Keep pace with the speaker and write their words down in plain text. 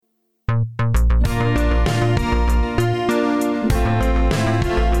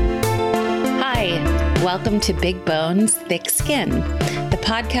welcome to Big Bones, Thick Skin, the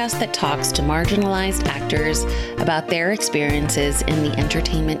podcast that talks to marginalized actors about their experiences in the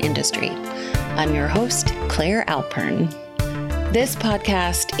entertainment industry. I'm your host, Claire Alpern. This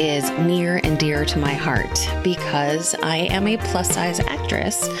podcast is near and dear to my heart because I am a plus-size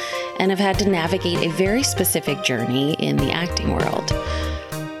actress and have had to navigate a very specific journey in the acting world.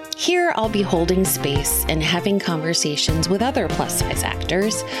 Here, I'll be holding space and having conversations with other plus-size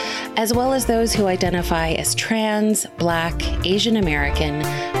actors, as well as those who identify as trans, Black, Asian American,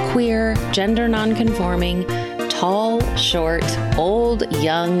 queer, gender nonconforming, tall, short, old,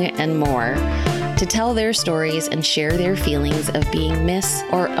 young, and more, to tell their stories and share their feelings of being mis-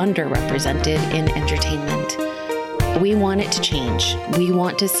 or underrepresented in entertainment. We want it to change. We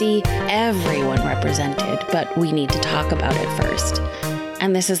want to see everyone represented, but we need to talk about it first.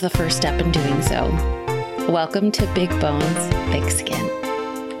 And this is the first step in doing so. Welcome to Big Bones, Thick Skin.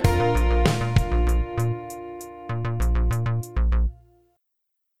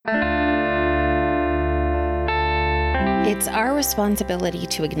 It's our responsibility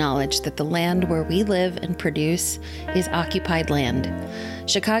to acknowledge that the land where we live and produce is occupied land.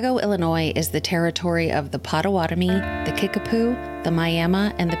 Chicago, Illinois is the territory of the Potawatomi, the Kickapoo, the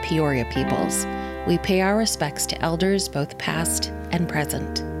Miami, and the Peoria peoples. We pay our respects to elders both past and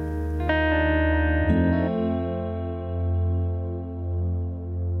present.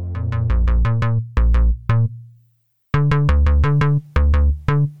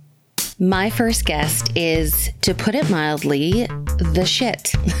 My first guest is, to put it mildly, the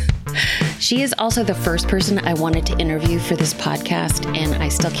shit. She is also the first person I wanted to interview for this podcast, and I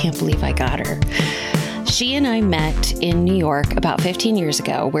still can't believe I got her. She and I met in New York about 15 years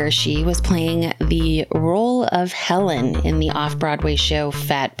ago, where she was playing the role of Helen in the off-Broadway show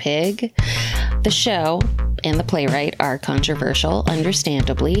Fat Pig. The show and the playwright are controversial,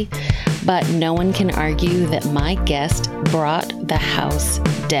 understandably, but no one can argue that my guest brought the house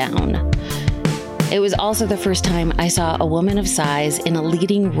down. It was also the first time I saw a woman of size in a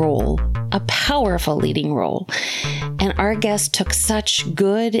leading role, a powerful leading role. And our guest took such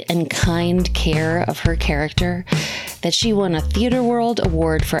good and kind care of her character that she won a Theatre World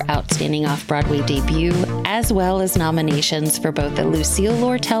Award for Outstanding Off-Broadway Debut, as well as nominations for both the Lucille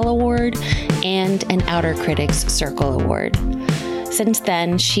Lortel Award and an Outer Critics Circle Award. Since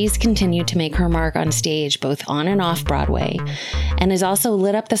then, she's continued to make her mark on stage, both on and off Broadway, and has also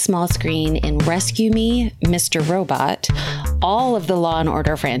lit up the small screen in Rescue Me, Mr. Robot, all of the Law &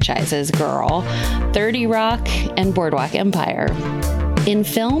 Order franchises, Girl, 30 Rock, and Boardwalk Empire. In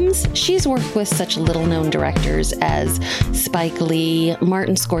films, she's worked with such little-known directors as Spike Lee,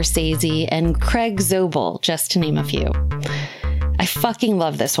 Martin Scorsese, and Craig Zobel, just to name a few. I fucking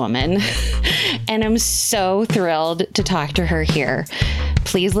love this woman, and I'm so thrilled to talk to her here.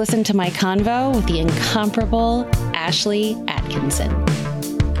 Please listen to my convo with the incomparable Ashley Atkinson.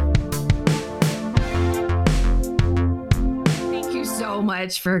 Thank you so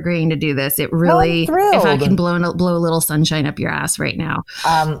much for agreeing to do this. It really, if I can blow a little sunshine up your ass right now.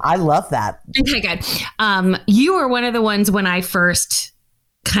 I love that. Okay, good. You were one of the ones when I first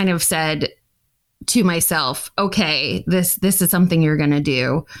kind of said to myself, okay, this is something you're going to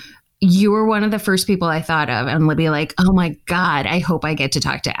do. You were one of the first people I thought of and would be like, oh my God, I hope I get to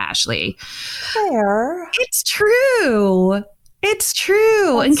talk to Ashley. Claire. It's true. It's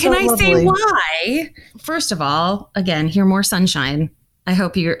true. That's and can so I say lovely. why? First of all, again, hear more sunshine. I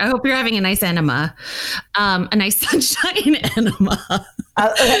hope you're having a nice enema, a nice sunshine enema.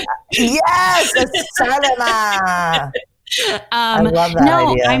 Yes, a cinema. I love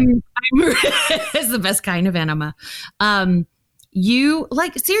that idea. It's the best kind of enema. You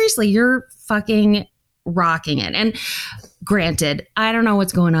seriously, you're fucking rocking it. And granted, I don't know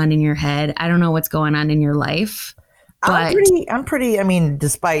what's going on in your head. I don't know what's going on in your life. But I'm pretty, I mean,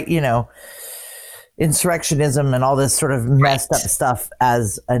 despite, insurrectionism and all this sort of messed up stuff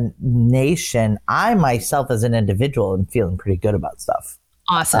as a nation, I myself as an individual am feeling pretty good about stuff.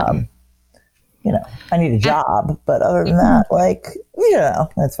 Awesome. I need a job, but other than that,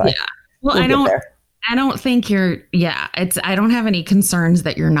 that's fine. Yeah. Well, I don't think I don't have any concerns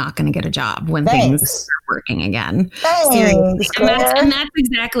that you're not going to get a job when things start working again. Seriously. And that's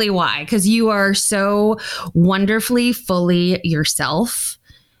exactly why, because you are so wonderfully fully yourself,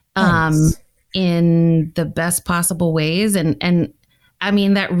 in the best possible ways. And I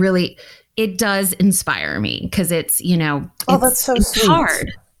mean, that really, it does inspire me because it's, that's so it's sweet.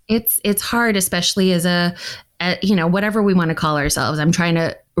 hard. It's hard, especially as a whatever we want to call ourselves. I'm trying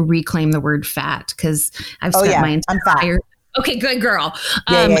to reclaim the word fat because I've spent my entire. Okay, good girl.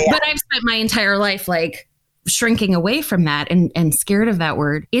 But I've spent my entire life shrinking away from that and scared of that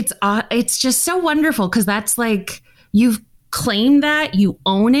word. It's just so wonderful because that's like you've claimed that, you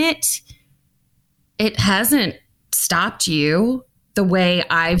own it. It hasn't stopped you the way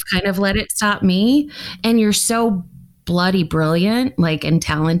I've kind of let it stop me. And you're so bloody brilliant, like, and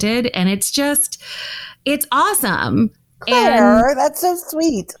talented. And it's awesome. Claire, and that's so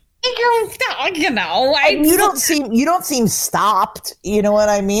sweet. You know, you don't seem stopped. You know what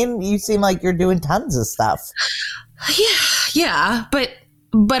I mean? You seem like you're doing tons of stuff. Yeah. But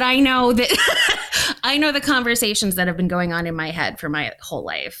I know that I know the conversations that have been going on in my head for my whole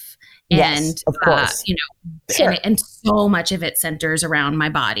life. Yes, and, of course. Sure. And so much of it centers around my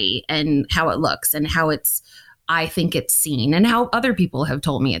body and how it looks and how I think it's seen and how other people have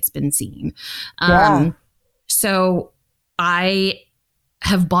told me it's been seen. So I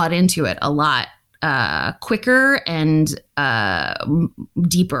have bought into it a lot quicker and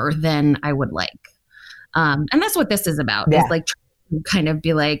deeper than I would like. And that's what this is about. Is like trying to kind of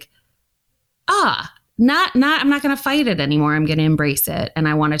be like, I'm not going to fight it anymore. I'm going to embrace it. And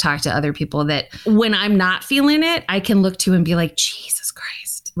I want to talk to other people that when I'm not feeling it, I can look to and be like, Jesus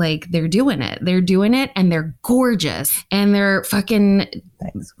Christ, like they're doing it and they're gorgeous and they're fucking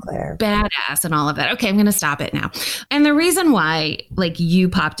Thanks, Claire. Badass and all of that. Okay, I'm going to stop it now. And the reason why like you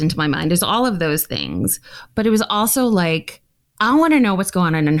popped into my mind is all of those things, but it was also like, I want to know what's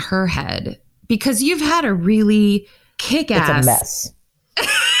going on in her head because you've had a really kick-ass. It's a mess.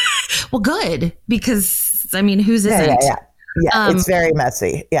 Well, good, because I mean, whose isn't? Yeah, it's very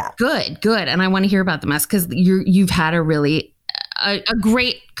messy. Yeah. Good. And I want to hear about the mess because you've had a really a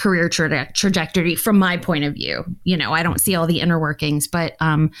great career trajectory from my point of view. You know, I don't see all the inner workings, but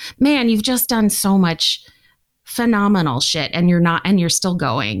man, you've just done so much phenomenal shit, and you're still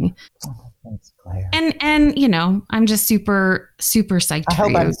going. Oh, thanks, Claire. And you know, I'm just super psyched. I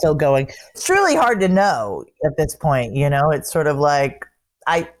hope I'm still going. It's really hard to know at this point. You know, it's sort of like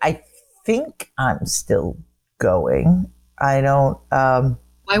I think I'm still going. I don't.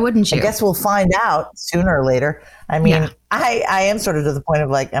 Why wouldn't you? I guess we'll find out sooner or later. I mean, I am sort of to the point of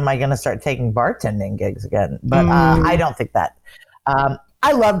like, am I going to start taking bartending gigs again? But I don't think that.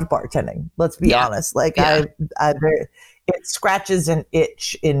 I loved bartending. Let's be honest. Like it scratches an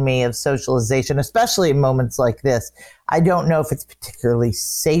itch in me of socialization, especially in moments like this. I don't know if it's particularly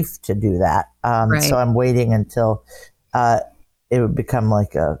safe to do that. So I'm waiting until it would become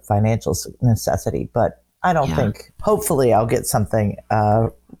like a financial necessity. But I don't think, hopefully I'll get something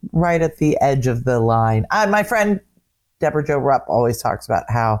right at the edge of the line. My friend, Deborah Jo Rupp, always talks about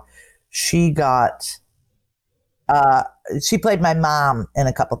how she got, she played my mom in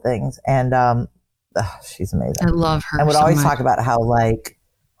a couple things, and she's amazing. I love her. And would always talk about how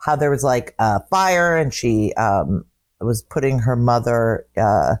there was like a fire, and she was putting her mother,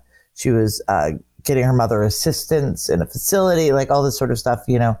 she was getting her mother assistance in a facility, like all this sort of stuff,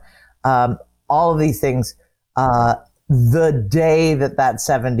 you know, all of these things. The day that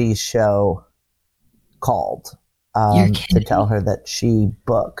 70s show called to tell her that she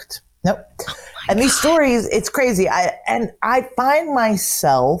booked. Nope. And these stories, it's crazy. I find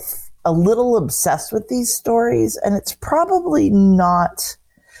myself a little obsessed with these stories, and it's probably not,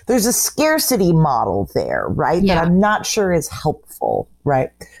 there's a scarcity model there, right? That I'm not sure is helpful,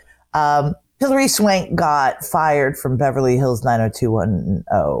 right? Hilary Swank got fired from Beverly Hills 90210.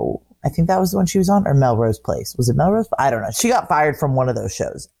 I think that was the one she was on, or Melrose Place. Was it Melrose? I don't know. She got fired from one of those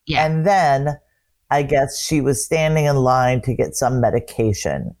shows. Yeah. And then I guess she was standing in line to get some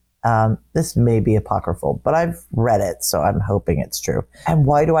medication. This may be apocryphal, but I've read it, so I'm hoping it's true. And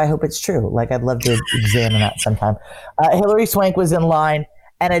why do I hope it's true? Like, I'd love to examine that sometime. Hilary Swank was in line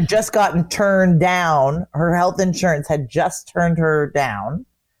and had just gotten turned down. Her health insurance had just turned her down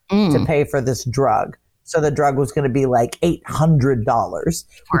to pay for this drug. So the drug was going to be like $800,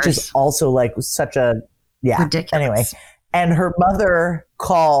 which is also like such a, ridiculous. Anyway, and her mother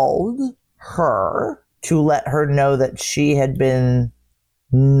called her to let her know that she had been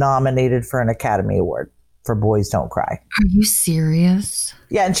nominated for an Academy Award for Boys Don't Cry. Are you serious?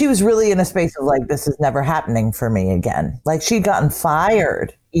 Yeah, and she was really in a space of like, this is never happening for me again. Like, she'd gotten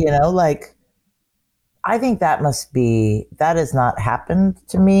fired, you know, like, I think that has not happened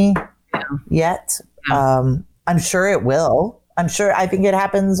to me yet. I'm sure it will. I think it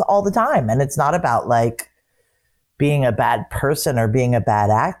happens all the time. And it's not about like being a bad person or being a bad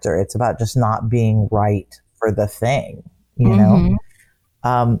actor. It's about just not being right for the thing, you know?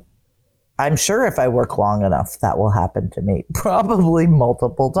 I'm sure if I work long enough, that will happen to me, probably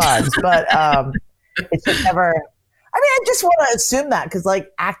multiple times, but it's just never, I mean, I just want to assume that because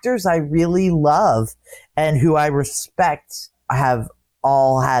like actors I really love and who I respect have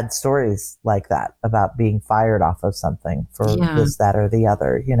all had stories like that about being fired off of something for this, that, or the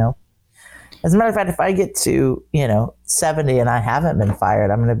other, you know? As a matter of fact, if I get to, 70 and I haven't been fired,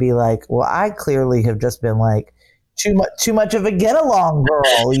 I'm going to be like, well, I clearly have just been like too much of a get along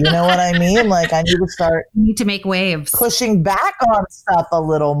girl. You know what I mean? Like I need to make waves, pushing back on stuff a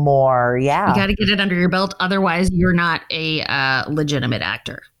little more. Yeah. You got to get it under your belt. Otherwise you're not a legitimate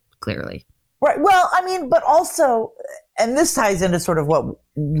actor, clearly. Right. Well, I mean, but also, and this ties into sort of what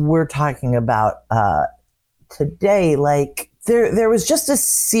we're talking about today, like, there was just a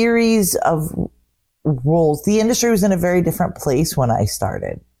series of roles. The industry was in a very different place when I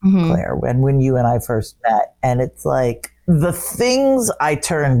started, Claire, when you and I first met. And it's like the things I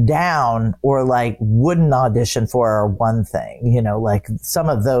turned down or like wouldn't audition for are one thing, like some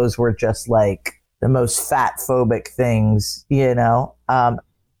of those were just like the most fat phobic things, but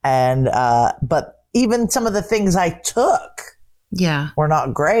even some of the things I took were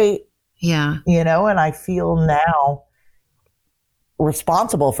not great. Yeah. And I feel now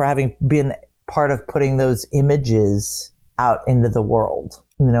responsible for having been part of putting those images out into the world,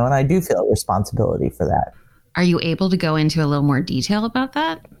 and I do feel responsibility for that. Are you able to go into a little more detail about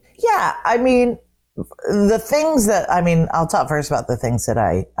that? Yeah. I mean, I'll talk first about the things that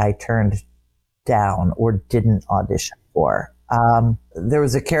I turned down or didn't audition for. There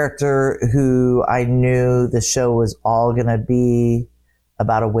was a character who I knew the show was all going to be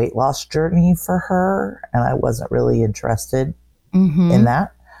about a weight loss journey for her, and I wasn't really interested in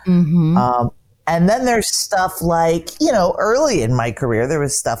that. And then there's stuff like, early in my career, there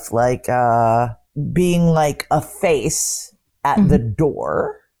was stuff like being like a face at the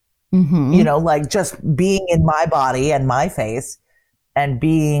door, like just being in my body and my face and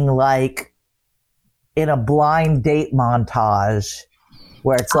being like in a blind date montage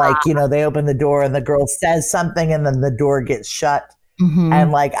where it's like, they open the door and the girl says something and then the door gets shut.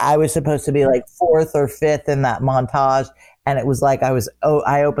 And like, I was supposed to be like fourth or fifth in that montage. And it was like, I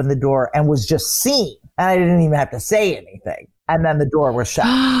opened the door and was just seen and I didn't even have to say anything. And then the door was shut.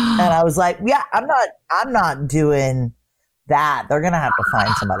 And I was like, yeah, I'm not doing that. They're going to have to find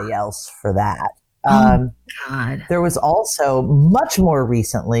somebody else for that. God. There was also much more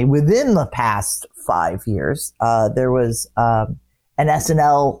recently, within the past 5 years, there was an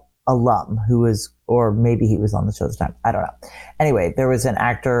SNL alum who was, or maybe he was on the show this time, I don't know. Anyway, there was an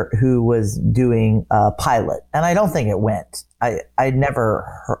actor who was doing a pilot, and I don't think it went. I never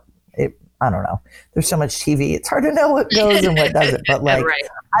heard it. I don't know. There's so much TV. It's hard to know what goes and what doesn't. But like, right.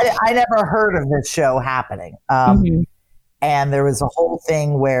 I never heard of this show happening. And there was a whole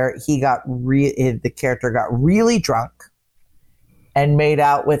thing where the character got really drunk and made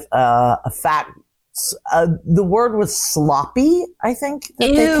out with a fat. The word was sloppy, I think, that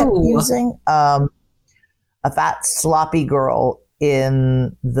they kept using. A fat, sloppy girl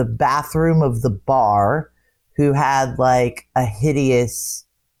in the bathroom of the bar who had like a hideous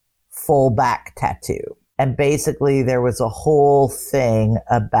full back tattoo. And basically there was a whole thing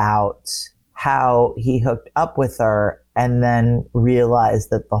about how he hooked up with her and then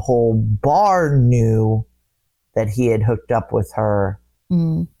realized that the whole bar knew that he had hooked up with her.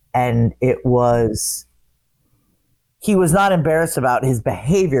 And he was not embarrassed about his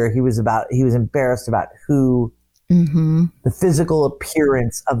behavior. He was embarrassed about who the physical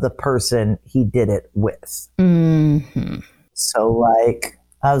appearance of the person he did it with. So like,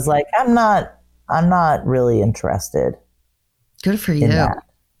 I was like, I'm not really interested. Good for you.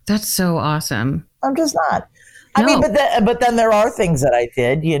 That's so awesome. I'm just not. I mean, but then there are things that I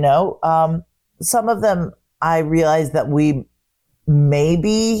did, some of them I realized that we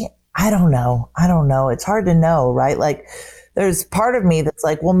maybe, I don't know. It's hard to know, right? Like there's part of me that's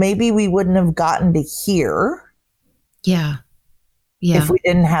like, well, maybe we wouldn't have gotten to here. Yeah. If we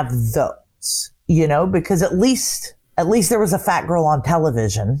didn't have those, because at least there was a fat girl on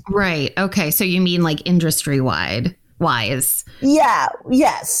television. Right. Okay. So you mean like industry wise? Yeah.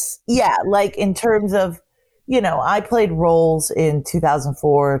 Yes. Yeah. Like in terms of, I played roles in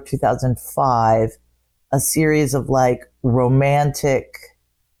 2004, 2005, a series of like romantic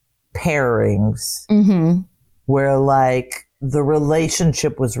pairings where like the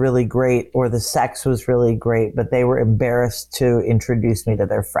relationship was really great or the sex was really great, but they were embarrassed to introduce me to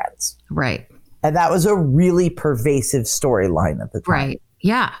their friends. Right. And that was a really pervasive storyline at the time. Right.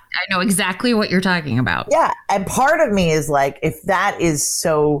 Yeah. I know exactly what you're talking about. Yeah. And part of me is like, if that is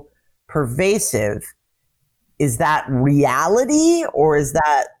so pervasive, is that reality or is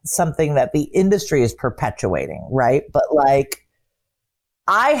that something that the industry is perpetuating? Right. But like,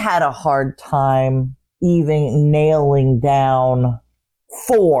 I had a hard time even nailing down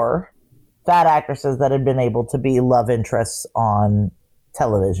 4 fat actresses that had been able to be love interests on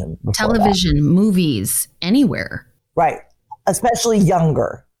television. Television, movies, anywhere. Right. Especially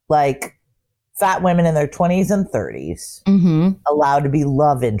younger, like fat women in their 20s and 30s, allowed to be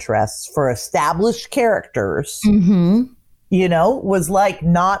love interests for established characters, you know, was like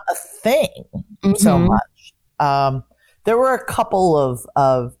not a thing so much. There were a couple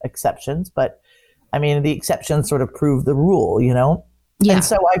of exceptions, but I mean, the exceptions sort of prove the rule, you know? Yeah. And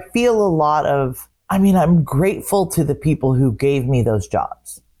so I feel a lot of, I mean, I'm grateful to the people who gave me those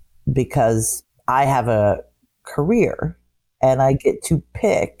jobs because I have a career and I get to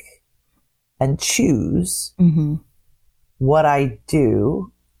pick and choose what I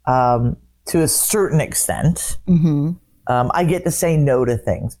do to a certain extent. I get to say no to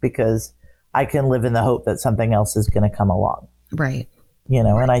things because I can live in the hope that something else is going to come along. Right. You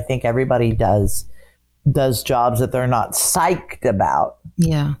know, and I think everybody does jobs that they're not psyched about.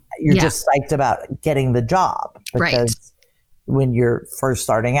 Yeah. You're just psyched about getting the job because when you're first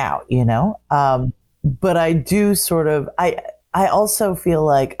starting out, you know, but I do sort of, I also feel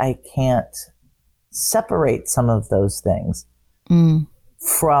like I can't separate some of those things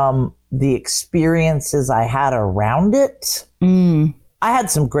from the experiences I had around it. I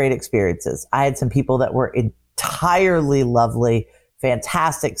had some great experiences. I had some people that were entirely lovely,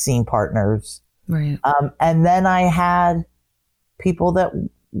 fantastic scene partners. Right. And then I had people that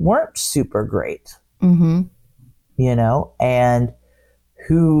weren't super great, you know, and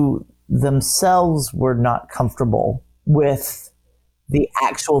who themselves were not comfortable with the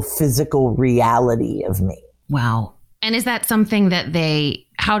actual physical reality of me. Wow. And is that something that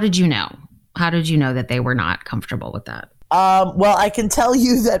how did you know? How did you know that they were not comfortable with that? Well, I can tell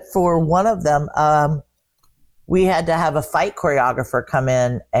you that for one of them, we had to have a fight choreographer come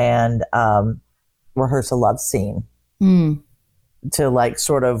in and rehearse a love scene to like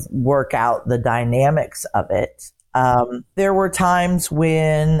sort of work out the dynamics of it. There were times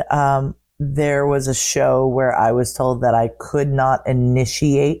when there was a show where I was told that I could not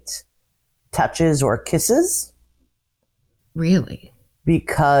initiate touches or kisses. Really?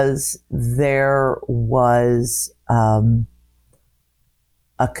 Because there was a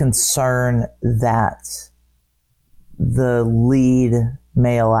concern that the lead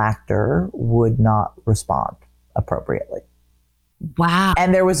male actor would not respond appropriately. Wow.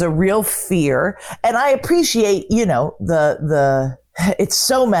 And there was a real fear. And I appreciate, you know, it's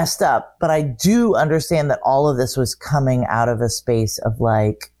so messed up, but I do understand that all of this was coming out of a space of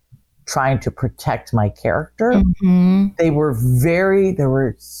like trying to protect my character. There were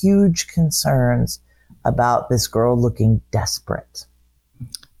huge concerns about this girl looking desperate.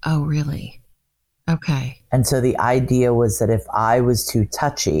 Oh, really? Okay. And so the idea was that if I was too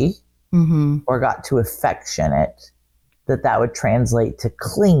touchy or got too affectionate, that would translate to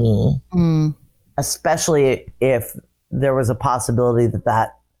clingy, especially if there was a possibility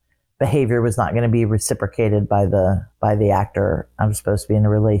that behavior was not going to be reciprocated by the actor I'm supposed to be in a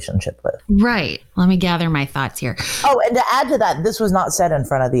relationship with. Right. Let me gather my thoughts here. Oh, and to add to that, this was not said in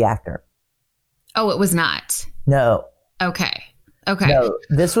front of the actor. Oh, it was not? No. Okay. No,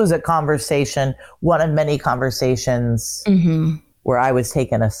 this was a conversation, one of many conversations where I was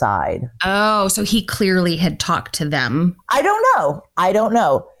taken aside. Oh, so he clearly had talked to them. I don't know.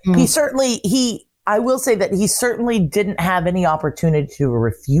 I will say that he certainly didn't have any opportunity to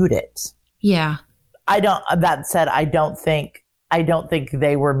refute it. Yeah. That said, I don't think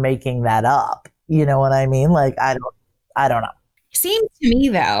they were making that up. You know what I mean? Like, I don't know. Seems to me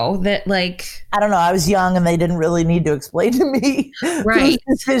though that like, I don't know. I was young and they didn't really need to explain to me whose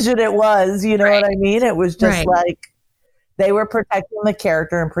decision it was. You know what I mean? It was just like they were protecting the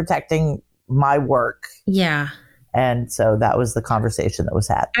character and protecting my work. Yeah. And so that was the conversation that was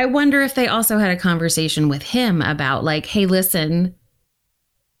had. I wonder if they also had a conversation with him about like, hey, listen,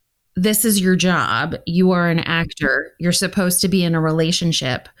 this is your job. You are an actor. You're supposed to be in a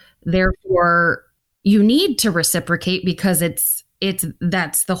relationship. Therefore, you need to reciprocate because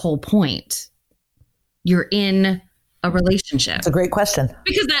that's the whole point. You're in a relationship. It's a great question.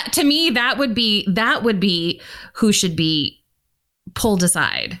 Because that, to me, that would be who should be pulled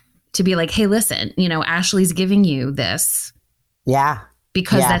aside. To be like, hey, listen, you know, Ashley's giving you this. Yeah.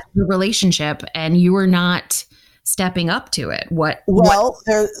 Because that's your relationship and you are not stepping up to it.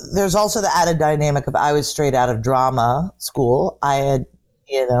 There's also the added dynamic of I was straight out of drama school. I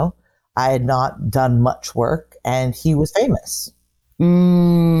had not done much work and he was famous.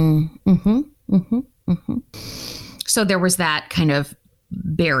 So there was that kind of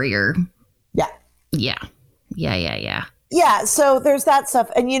barrier. Yeah. Yeah. So there's that stuff.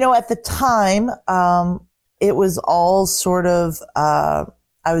 And, you know, at the time, it was all sort of, I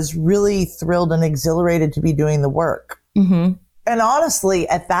was really thrilled and exhilarated to be doing the work. And honestly,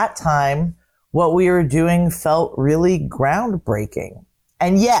 at that time, what we were doing felt really groundbreaking.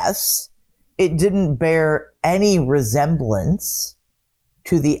 And yes, it didn't bear any resemblance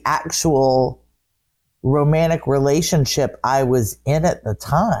to the actual romantic relationship I was in at the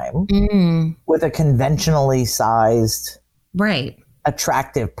time with a conventionally sized, right,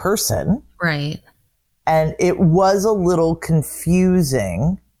 attractive person. right. And it was a little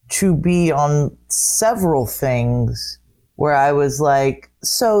confusing to be on several things where I was like,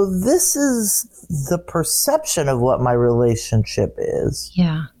 so this is the perception of what my relationship is.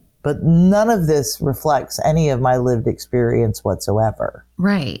 Yeah. But none of this reflects any of my lived experience whatsoever.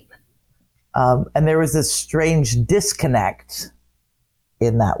 Right. And there was this strange disconnect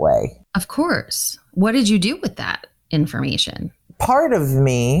in that way. Of course. What did you do with that information? Part of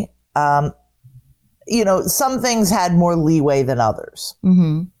me, some things had more leeway than others.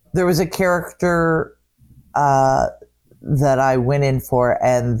 Mm-hmm. There was a character that I went in for,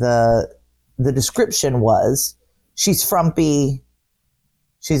 and the description was, she's frumpy.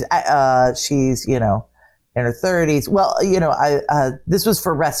 She's in her 30s. Well, this was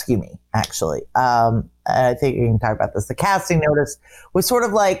for Rescue Me, actually. And I think we can talk about this. The casting notice was sort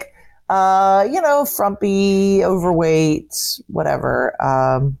of like, frumpy, overweight, whatever.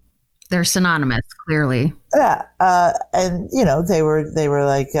 They're synonymous, clearly. Yeah. And, they were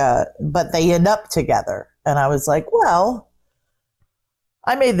like, but they end up together. And I was like, well,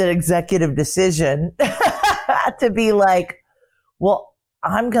 I made the executive decision to be like, well,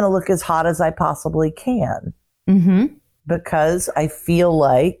 I'm going to look as hot as I possibly can. Mm-hmm. Because I feel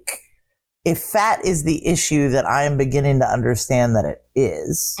like if fat is the issue that I am beginning to understand that it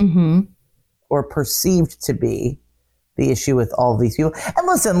is, or perceived to be the issue with all these people. And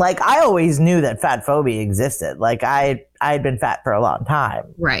listen, like, I always knew that fat phobia existed. Like, I had been fat for a long time.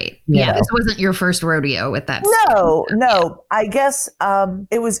 Right. Yeah. This wasn't your first rodeo with that. No. I guess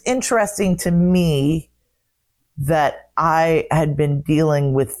it was interesting to me that I had been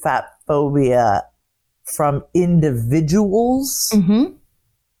dealing with fat phobia from individuals,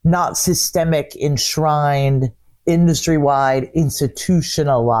 not systemic, enshrined, industry-wide,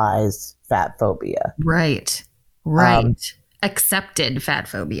 institutionalized fat phobia. Right. Accepted fat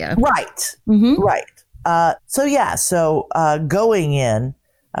phobia. Right. So going in,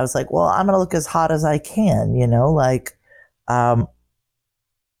 I was like, well, I'm going to look as hot as I can,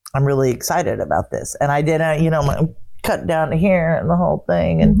 I'm really excited about this. And I did, cut down to here and the whole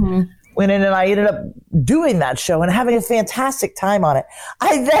thing, and went in, and I ended up doing that show and having a fantastic time on it.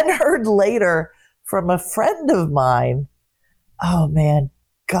 I then heard later from a friend of mine, oh man,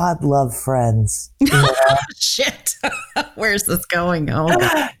 God love Friends. Shit. Where's this going? Oh,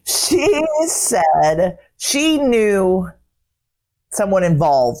 she said she knew someone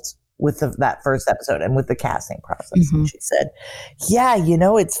involved with that first episode and with the casting process. And she said, yeah,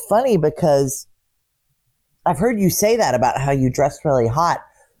 it's funny because I've heard you say that about how you dressed really hot,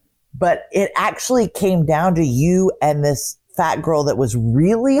 but it actually came down to you and this fat girl that was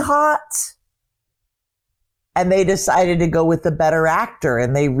really hot. And they decided to go with the better actor.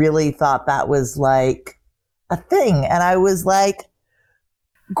 And they really thought that was like a thing. And I was like,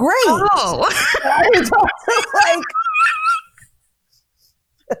 great. Oh. I was like,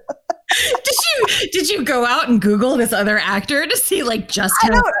 Did you go out and Google this other actor to see like just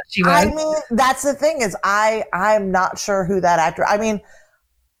how hot she was? I mean, that's the thing is I'm not sure who that actor. I mean,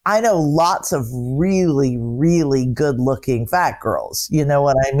 I know lots of really, really good looking fat girls. You know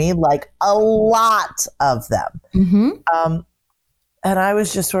what I mean? Like a lot of them. And I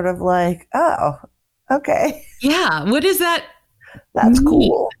was just sort of like, oh, okay. Yeah. What is that? That's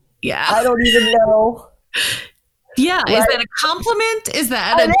cool. Yeah. I don't even know. Yeah. Right? Is that a compliment? Is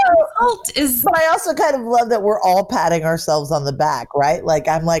that an insult? But I also kind of love that we're all patting ourselves on the back, right? Like,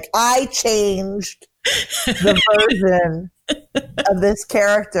 I'm like, I changed the version of this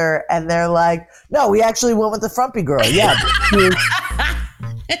character. And they're like, no, we actually went with the frumpy girl. Yeah.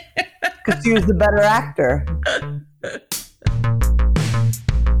 Because she was the better actor.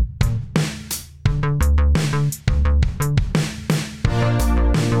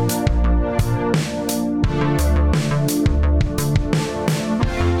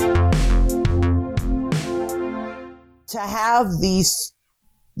 To have these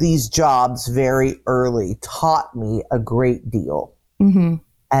jobs very early taught me a great deal. And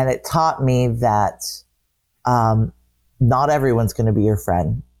it taught me that not everyone's going to be your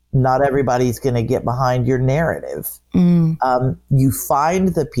friend. Not everybody's going to get behind your narrative. You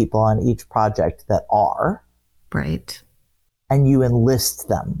find the people on each project that are. Right. And you enlist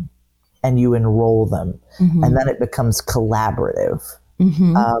them and you enroll them. And then it becomes collaborative.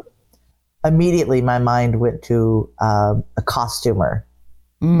 immediately my mind went to a costumer,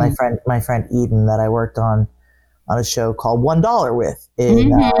 my friend Eden, that I worked on a show called $1 with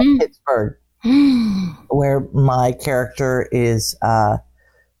in Pittsburgh, where my character is a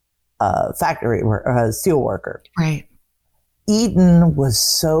factory steel worker. Right. Eden was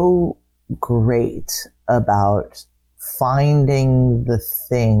so great about finding the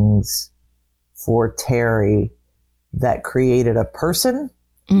things for Terry that created a person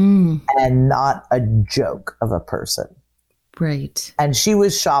and not a joke of a person. Right. And she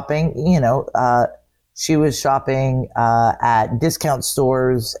was shopping, at discount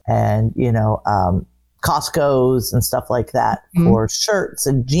stores and, Costco's and stuff like that for shirts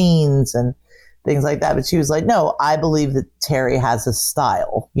and jeans and things like that. But she was like, no, I believe that Terry has a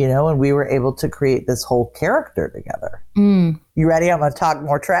style, and we were able to create this whole character together. You ready? I'm going to talk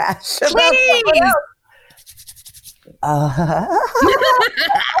more trash. Please.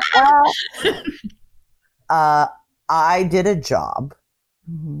 I did a job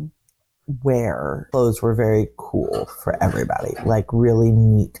where clothes were very cool for everybody, like really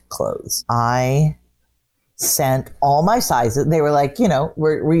neat clothes. I sent all my sizes. They were like,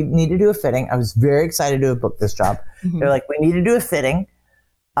 we need to do a fitting. I was very excited to have booked this job. They're like, we need to do a fitting.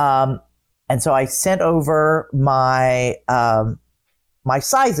 And so I sent over my my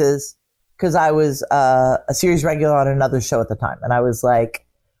sizes because I was a series regular on another show at the time. And I was like,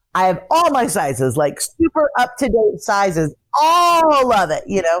 I have all my sizes, like super up-to-date sizes, all of it,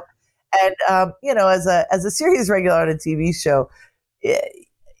 And, as a series regular on a TV show,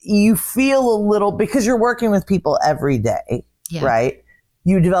 you feel a little, because you're working with people every day, right?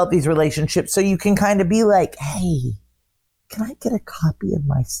 You develop these relationships so you can kind of be like, hey, can I get a copy of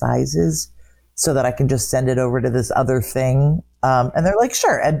my sizes so that I can just send it over to this other thing? And they're like,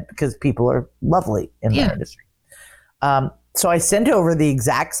 sure. And because people are lovely in their industry. So I sent over the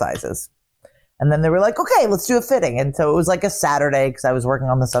exact sizes. And then they were like, okay, let's do a fitting. And so it was like a Saturday because I was working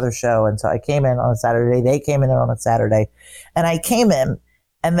on this other show. And so I came in on a Saturday. They came in on a Saturday. And I came in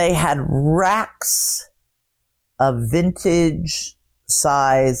and they had racks of vintage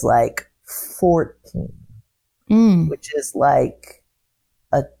size, like 14, which is like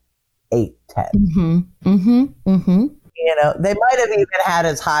a 8-10. They might have even had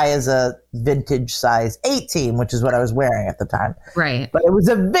as high as a vintage size 18, which is what I was wearing at the time. Right. But it was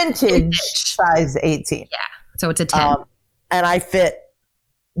a vintage size 18. Yeah. So it's a 10. And I fit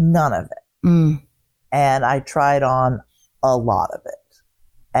none of it. And I tried on a lot of it.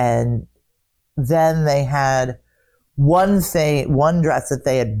 And then they had one dress that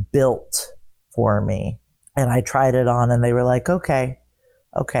they had built for me. And I tried it on and they were like, okay.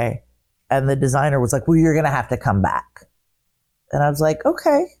 And the designer was like, well, you're going to have to come back. And I was like,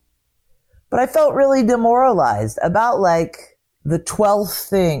 okay. But I felt really demoralized about like the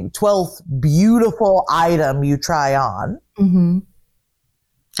 12th beautiful item you try on. And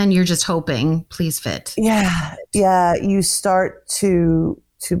you're just hoping, please fit. Yeah. You start to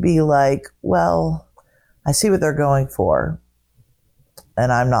be like, well, I see what they're going for.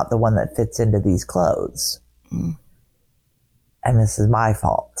 And I'm not the one that fits into these clothes. And this is my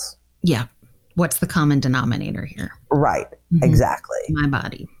fault. Yeah. What's the common denominator here? Right. Exactly. My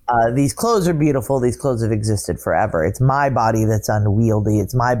body. These clothes are beautiful. These clothes have existed forever. It's my body that's unwieldy.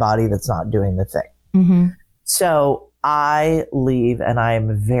 It's my body that's not doing the thing. So I leave and I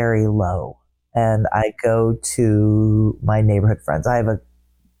am very low and I go to my neighborhood friends.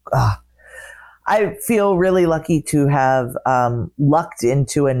 I feel really lucky to have lucked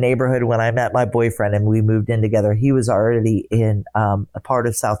into a neighborhood when I met my boyfriend and we moved in together. He was already in a part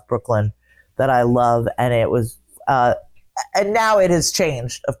of South Brooklyn that I love. And it was, and now it has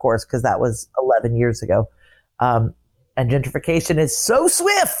changed, of course, because that was 11 years ago. And gentrification is so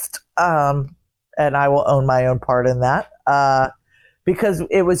swift. And I will own my own part in that because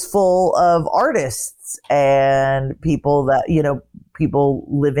it was full of artists and people that, people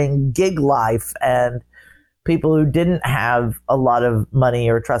living gig life and people who didn't have a lot of money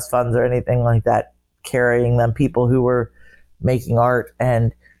or trust funds or anything like that carrying them, people who were making art.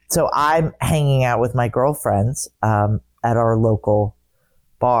 And so I'm hanging out with my girlfriends at our local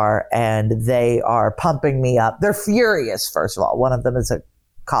bar and they are pumping me up. They're furious, first of all. One of them is a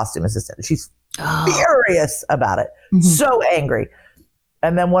costume assistant. She's furious about it. So angry.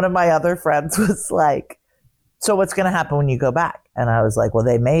 And then one of my other friends was like, so what's going to happen when you go back? And I was like, well,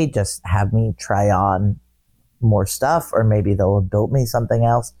 they may just have me try on more stuff or maybe they'll have built me something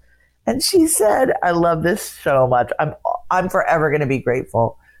else. And she said, I love this so much. I'm forever going to be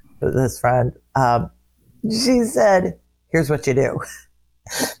grateful for this friend. She said, here's what you do.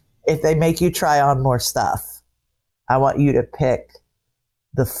 If they make you try on more stuff, I want you to pick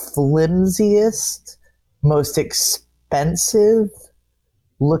the flimsiest, most expensive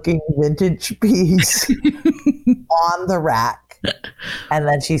looking vintage piece on the rack. And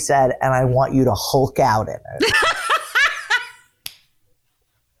then she said, and I want you to Hulk out in it.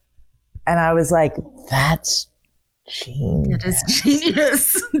 And I was like, that's genius. It is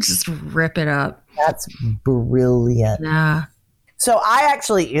genius. Just rip it up. That's brilliant. Yeah. So I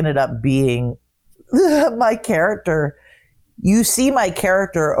actually ended up being my character. You see my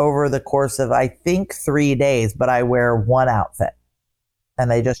character over the course of, I think, 3 days, but I wear one outfit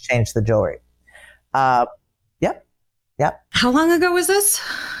and they just changed the jewelry. Yep. How long ago was this?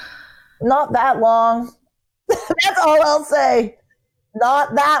 Not that long. That's all I'll say.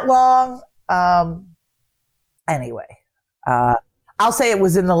 Not that long. Anyway, I'll say it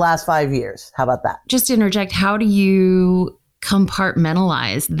was in the last 5 years. How about that? Just to interject, how do you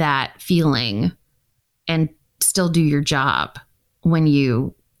compartmentalize that feeling and still do your job when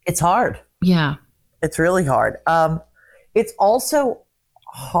you... It's hard. Yeah. It's really hard. It's also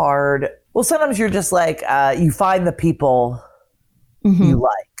hard. Well, sometimes you're just like, you find the people you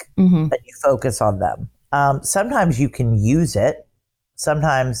like and you focus on them. Sometimes you can use it.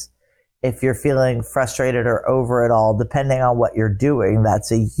 Sometimes if you're feeling frustrated or over it all, depending on what you're doing,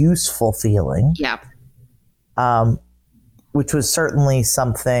 that's a useful feeling. Yeah. Which was certainly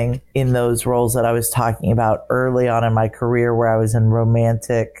something in those roles that I was talking about early on in my career where I was in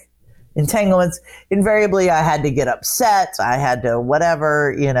romantic entanglements. Invariably, I had to get upset. I had to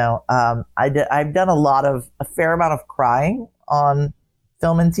whatever, I've done a fair amount of crying on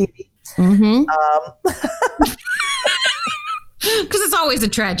film and TV. Because it's always a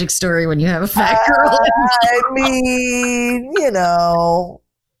tragic story when you have a fat girl. I mean,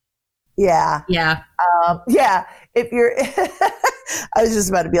 yeah. Yeah. Yeah. If you're, I was just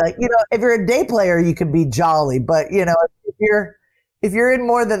about to be like, if you're a day player, you can be jolly, but if you're in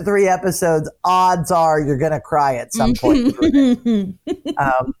more than 3 episodes, odds are you're going to cry at some point.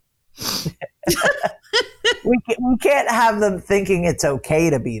 We can't have them thinking it's okay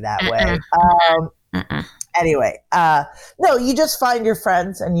to be that way. Anyway, no, you just find your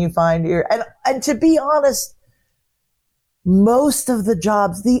friends and you find and to be honest, most of the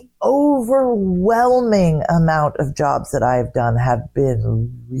jobs, the overwhelming amount of jobs that I've done have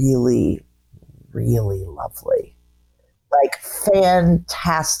been really, really lovely. Like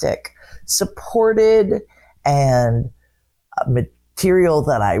fantastic, supported and material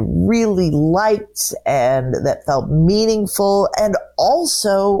that I really liked and that felt meaningful. And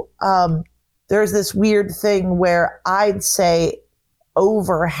also, there's this weird thing where I'd say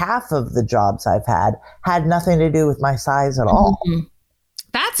over half of the jobs I've had nothing to do with my size at all.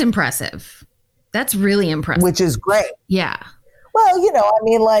 That's impressive. That's really impressive. Which is great. Yeah. Well,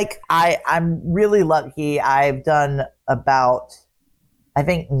 I'm really lucky. I've done about, I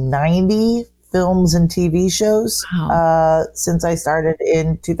think, 90 films and TV shows since I started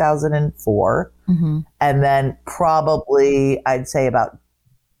in 2004. And then probably, I'd say about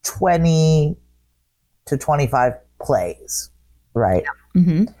 20 to 25 plays, right?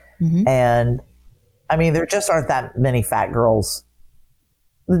 And I mean, there just aren't that many fat girls.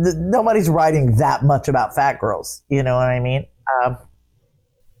 Nobody's writing that much about fat girls. You know what I mean?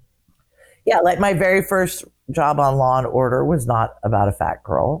 Yeah, like my very first job on Law and Order was not about a fat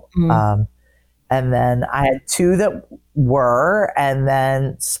girl. And then I had 2 that were, and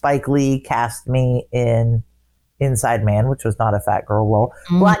then Spike Lee cast me in Inside Man, which was not a fat girl role.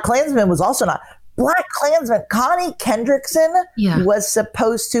 Black Klansman was also not. Black Klansman, Connie Kendrickson was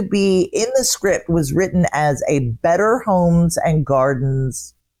supposed to be in the script, was written as a Better Homes and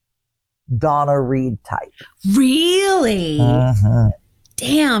Gardens Donna Reed type. Really?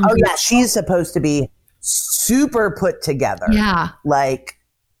 Damn. Oh yeah, she's supposed to be super put together. Yeah. Like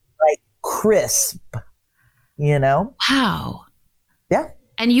crisp, Wow. Yeah.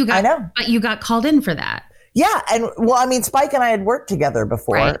 And but you got called in for that. Yeah. And well, I mean, Spike and I had worked together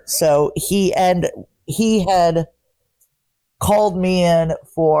before. Right. So he had called me in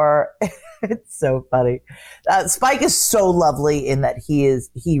for, it's so funny. Spike is so lovely in that he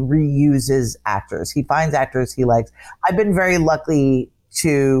reuses actors. He finds actors he likes. I've been very lucky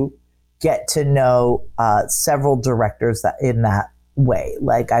to get to know several directors in that way.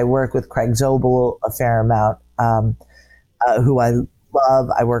 Like I work with Craig Zobel a fair amount, who I love.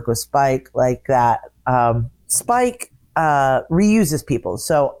 I work with Spike like that. Spike reuses people.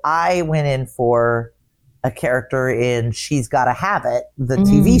 So I went in for a character in She's Gotta Have It, the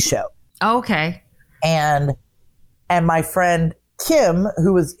TV show. Okay. And my friend Kim,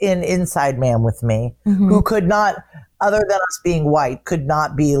 who was in Inside Man with me, who could not, other than us being white, could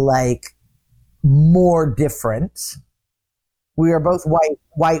not be like more different, We are both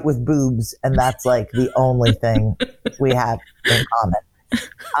white with boobs, and that's like the only thing we have in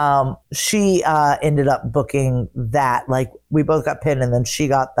common. She ended up booking that. Like, we both got pinned, and then she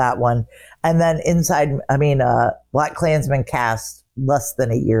got that one. And then Black Klansman cast less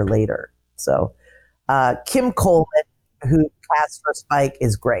than a year later. So Kim Coleman, who cast for Spike,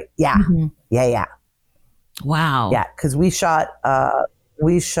 is great. Yeah. Mm-hmm. Yeah. Wow. Yeah, because we shot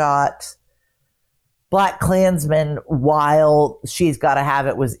Black Klansman while She's Gotta Have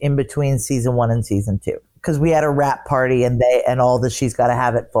It was in between season 1 and season 2. Because we had a wrap party, and all the She's Gotta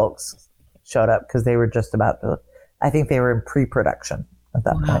Have It folks showed up because they were just about to, I think they were in pre-production at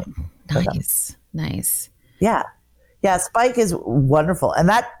that point. Nice. Yeah. Yeah, Spike is wonderful. And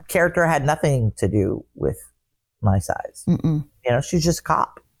that character had nothing to do with my size. Mm-mm. You know, she's just a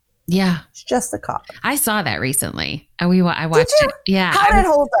cop. Yeah. She's just a cop. I saw that recently. I watched it. Yeah. How did it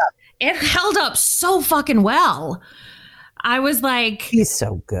hold up? It held up so fucking well. I was like, he's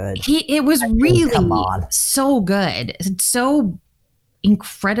so good. It was really so good. It's so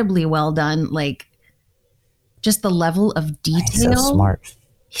incredibly well done. Like, just the level of detail. He's so smart.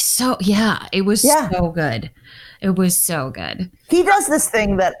 It was so good. It was so good. He does this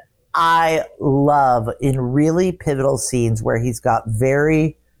thing that I love in really pivotal scenes where he's got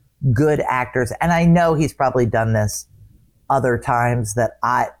very good actors. And I know he's probably done this other times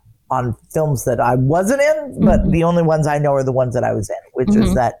on films that I wasn't in, but the only ones I know are the ones that I was in, which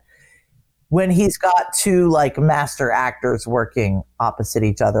is that when he's got two like master actors working opposite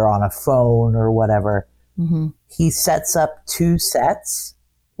each other on a phone or whatever, he sets up 2 sets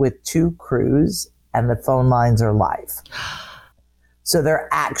with 2 crews, and the phone lines are live. So they're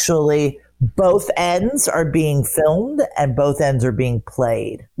actually, both ends are being filmed and both ends are being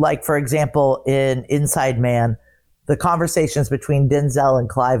played. Like, for example, in Inside Man, the conversations between Denzel and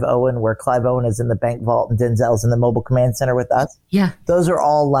Clive Owen, where Clive Owen is in the bank vault and Denzel's in the mobile command center with us. Yeah. Those are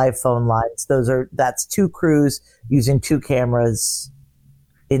all live phone lines. That's 2 crews using 2 cameras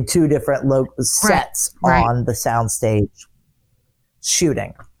in 2 different sets on the soundstage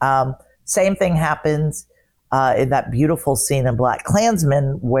shooting. Same thing happens in that beautiful scene in Black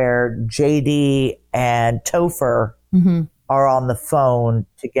Klansman where JD and Topher are on the phone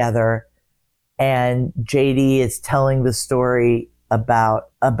together, and JD is telling the story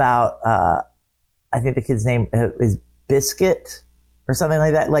about I think the kid's name is Biscuit or something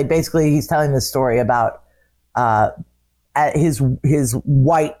like that. Like, basically he's telling the story about his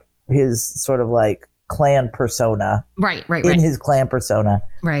sort of like clan persona. Right. In his clan persona.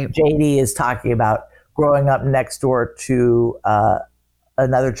 Right. JD is talking about growing up next door to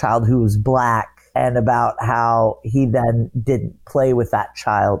another child who was black, and about how he then didn't play with that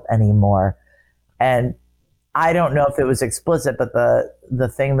child anymore. And I don't know if it was explicit, but the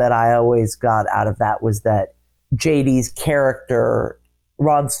thing that I always got out of that was that JD's character,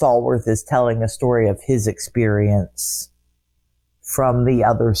 Ron Stallworth, is telling a story of his experience from the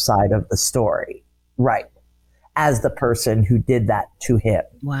other side of the story. Right. As the person who did that to him.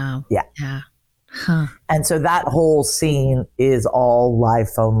 Wow. Yeah. Yeah. Huh. And so that whole scene is all live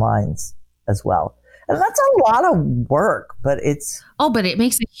phone lines as well. And that's a lot of work, but but it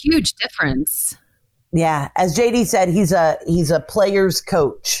makes a huge difference. Yeah. As JD said, he's a player's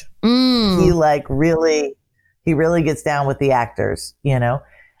coach. He really gets down with the actors, you know?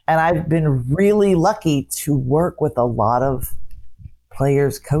 And I've been really lucky to work with a lot of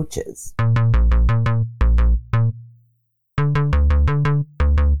players' coaches.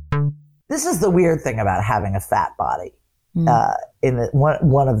 This is the weird thing about having a fat body.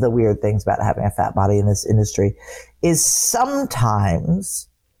 One of the weird things about having a fat body in this industry is sometimes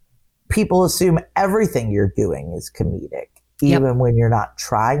people assume everything you're doing is comedic, even when you're not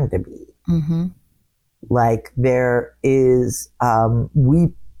trying to be. Like, there is,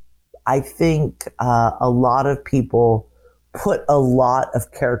 I think a lot of people put a lot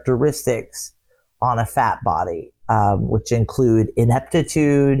of characteristics on a fat body, which include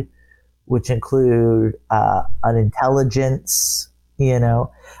ineptitude, which include unintelligence, you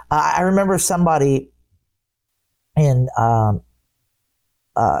know. I remember somebody in a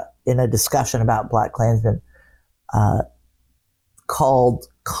discussion about Black Klansman called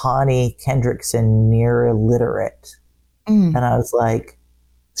Connie Kendrickson near illiterate. And I was like,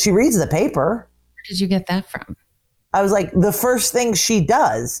 she reads the paper. Where did you get that from? I was like, the first thing she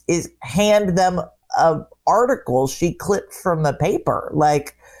does is hand them an article she clipped from the paper.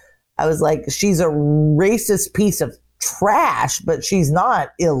 Like, I was like, she's a racist piece of trash, but she's not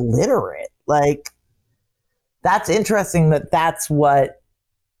illiterate. Like, that's interesting that's what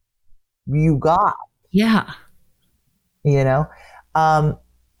you got. Yeah. You know?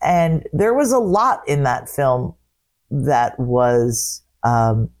 And there was a lot in that film that was,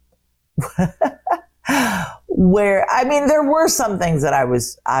 where, I mean, there were some things that I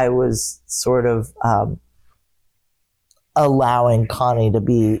was sort of, allowing Connie to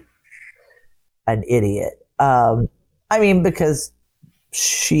be an idiot. I mean, because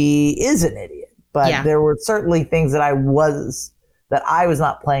she is an idiot, but there were certainly things that I was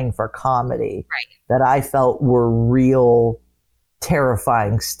not playing for comedy, that I felt were real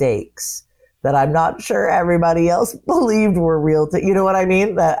terrifying stakes that I'm not sure everybody else believed were real. You know what I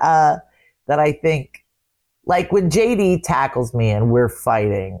mean? That I think, like when JD tackles me and we're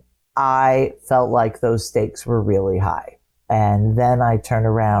fighting, I felt like those stakes were really high. And then I turn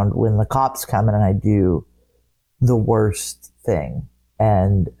around when the cops come in and I do the worst thing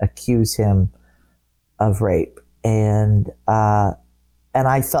and accuse him of rape. And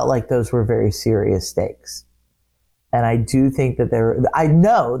I felt like those were very serious stakes. And I do think that I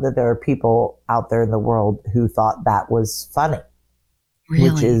know that there are people out there in the world who thought that was funny.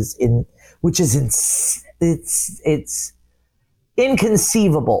 Really? It's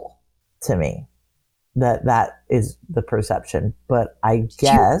inconceivable to me that is the perception. But I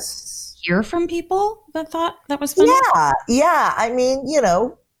guess. Did you hear from people that thought that was funny? Yeah. I mean,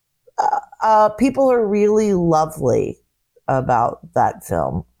 people are really lovely about that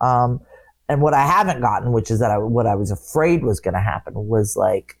film. And what I haven't gotten, which is that what I was afraid was going to happen, was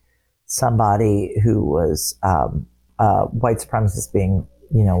like somebody who was white supremacist being,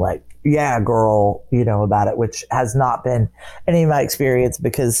 like, yeah, girl, about it, which has not been any of my experience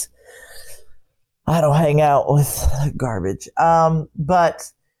because I don't hang out with garbage.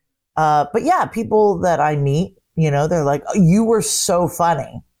 But yeah, people that I meet, they're like, oh, you were so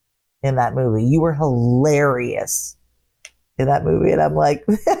funny in that movie. You were hilarious in that movie. And I'm like,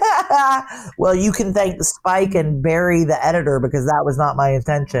 well, you can thank Spike and Barry, the editor, because that was not my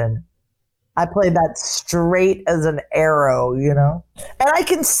intention. I played that straight as an arrow, and I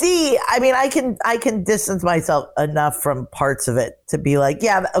can see, I mean, I can distance myself enough from parts of it to be like,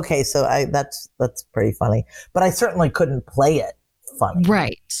 yeah, okay, so that's pretty funny, but I certainly couldn't play it funny.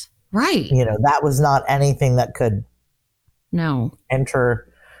 Right. That was not anything that could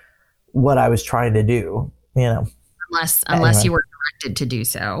enter what I was trying to do, Unless you were directed to do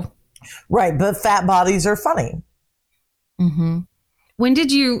so. Right, but fat bodies are funny. Mm-hmm. When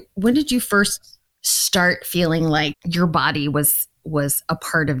did you first start feeling like your body was a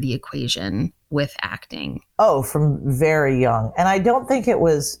part of the equation with acting? Oh, from very young. And I don't think it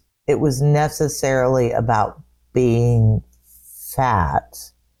was necessarily about being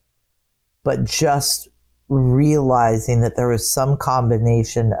fat, but just realizing that there was some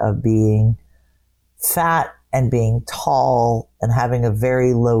combination of being fat and being tall and having a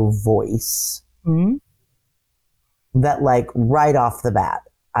very low voice. Mm-hmm. That, like, right off the bat,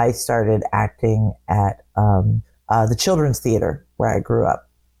 I started acting at the Children's Theater where I grew up.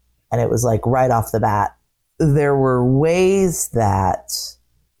 And it was like right off the bat, there were ways that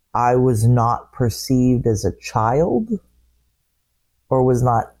I was not perceived as a child or was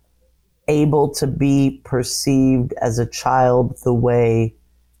not able to be perceived as a child the way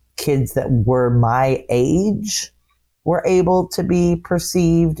kids that were my age were able to be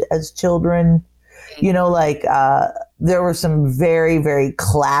perceived as children. There were some very, very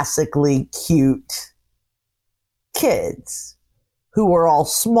classically cute kids who were all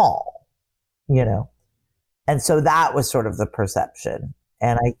small, and so that was sort of the perception.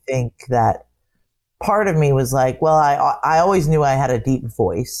 And I think that part of me was like, well, I always knew I had a deep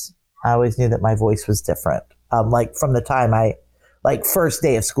voice. I always knew that my voice was different. Like from the time first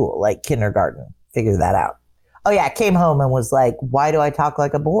day of school, like kindergarten, figured that out. Oh yeah, I came home and was like, why do I talk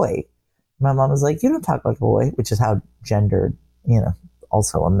like a boy? My mom was like, you don't talk like a boy, which is how gendered,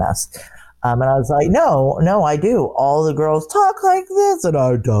 also a mess. And I was like, no, I do. All the girls talk like this and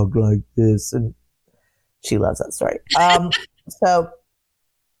I talk like this. And she loves that story. So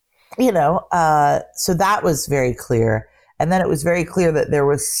that was very clear. And then it was very clear that there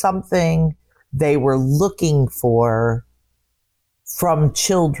was something they were looking for from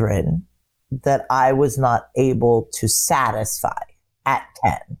children that I was not able to satisfy at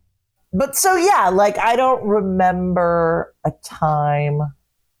 10. But so, yeah, like I don't remember a time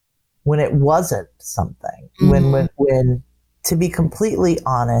when it wasn't something. Mm-hmm. When, to be completely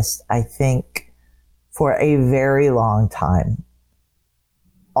honest, I think for a very long time,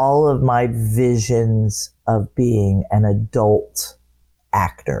 all of my visions of being an adult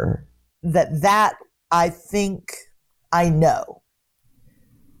actor, that I think I know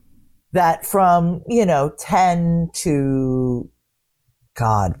that from, 10 to,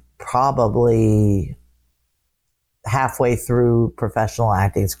 God, probably halfway through professional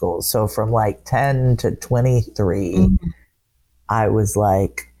acting school. So from like 10 to 23, I was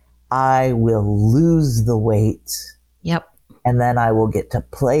like, I will lose the weight. Yep. And then I will get to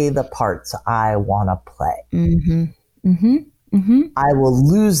play the parts I want to play. I will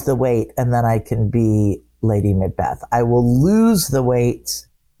lose the weight and then I can be Lady Macbeth. I will lose the weight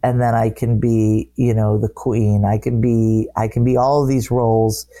and then I can be, the queen. I can be all of these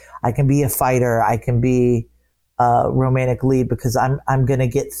roles. I can be a fighter. I can be a romantic lead because I'm going to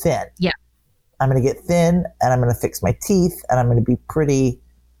get thin. Yeah. I'm going to get thin and I'm going to fix my teeth and I'm going to be pretty.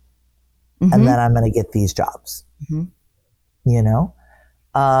 And then I'm going to get these jobs,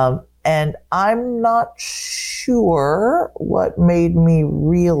 and I'm not sure what made me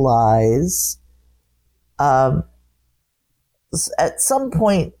realize, at some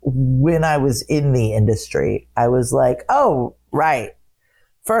point when I was in the industry, I was like, oh, right.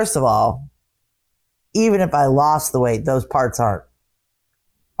 First of all, even if I lost the weight, those parts aren't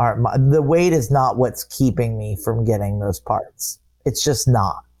the weight is not what's keeping me from getting those parts. It's just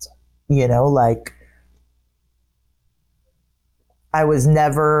not, I was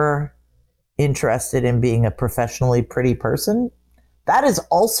never interested in being a professionally pretty person. That is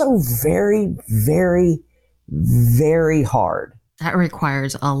also very, very, very hard. That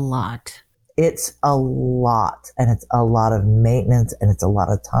requires a lot. It's a lot, and it's a lot of maintenance, and it's a lot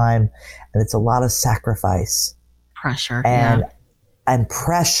of time, and it's a lot of sacrifice. Pressure. And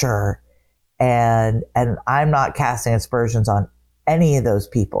pressure. And I'm not casting aspersions on any of those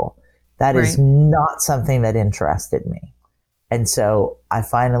people. That is not something that interested me. And so I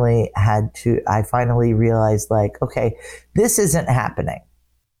finally realized, like, okay, this isn't happening,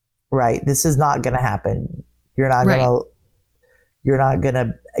 right? This is not going to happen. You're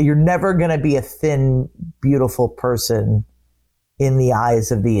never going to be a thin, beautiful person in the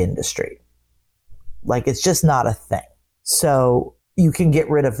eyes of the industry. Like, it's just not a thing. So you can get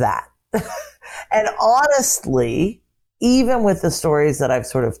rid of that. And honestly, even with the stories that I've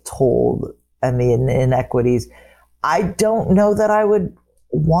sort of told and the inequities, I don't know that I would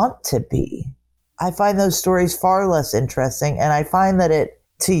want to be. I find those stories far less interesting. And I find that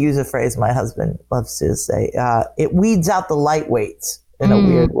to use a phrase my husband loves to say, it weeds out the lightweights in a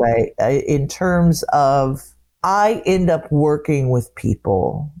weird way, in terms of I end up working with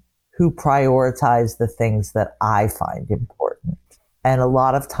people who prioritize the things that I find important. And a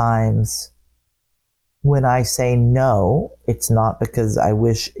lot of times when I say no, it's not because I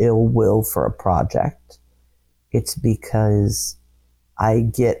wish ill will for a project. It's because I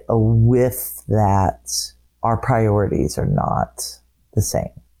get a whiff that our priorities are not the same,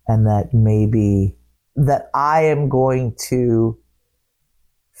 and that maybe that I am going to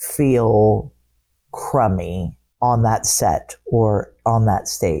feel crummy on that set or on that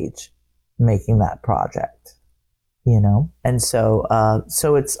stage making that project, And so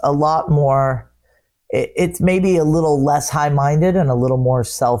it's a lot more, it's maybe a little less high-minded and a little more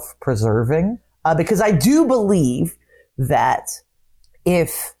self-preserving. Because I do believe that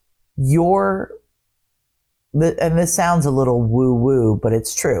if and this sounds a little woo-woo, but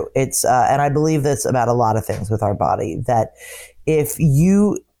it's true. It's, and I believe this about a lot of things with our body, that if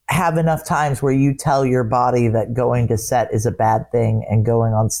you have enough times where you tell your body that going to set is a bad thing and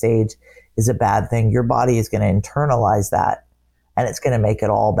going on stage is a bad thing, your body is going to internalize that and it's going to make it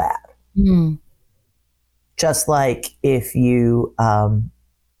all bad. Just like if you,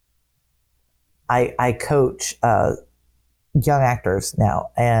 I coach young actors now,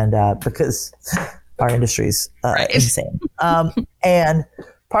 and because our industry's insane. And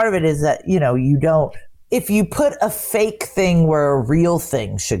part of it is that, if you put a fake thing where a real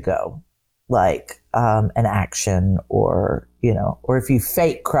thing should go, like an action, or if you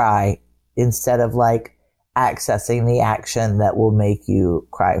fake cry instead of like accessing the action that will make you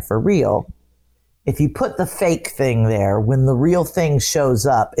cry for real. If you put the fake thing there, when the real thing shows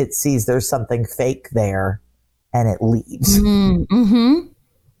up, it sees there's something fake there and it leaves.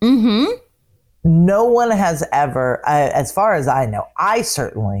 No one has ever, as far as I know, I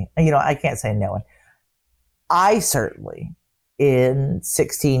certainly, I can't say no one. I certainly, in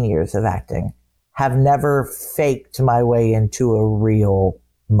 16 years of acting, have never faked my way into a real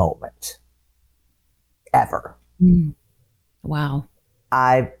moment. Ever. Wow.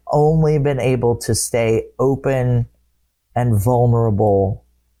 I've only been able to stay open and vulnerable,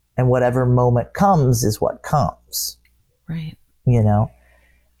 and whatever moment comes is what comes. Right.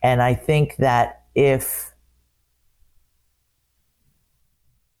 And I think that if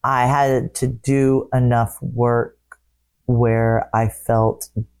I had to do enough work where I felt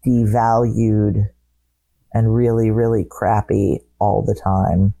devalued and really, really crappy all the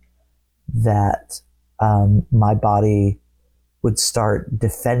time, that my body would start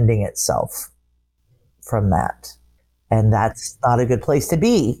defending itself from that. And that's not a good place to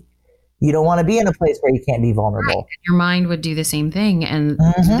be. You don't want to be in a place where you can't be vulnerable. Right. Your mind would do the same thing. And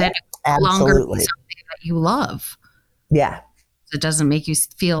then no longer be something that you love. Yeah. So it doesn't make you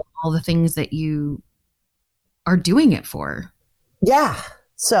feel all the things that you are doing it for. Yeah.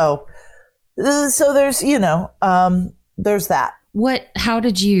 So there's, there's that. How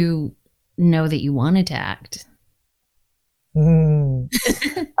did you know that you wanted to act?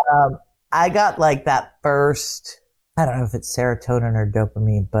 I got like that first, I don't know if it's serotonin or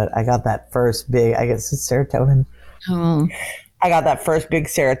dopamine, but I got that first big, I guess it's serotonin. Oh. I got that first big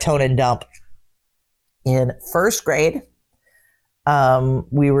serotonin dump in first grade.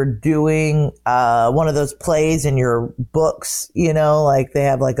 We were doing one of those plays in your books, like they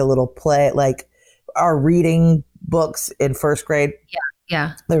have like a little play, like our reading books in first grade.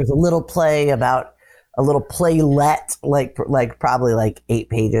 Yeah. There was a little play about a little playlet, like probably like 8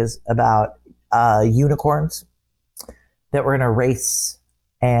 pages about unicorns that were in a race.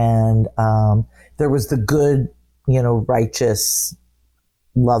 And there was the good, righteous,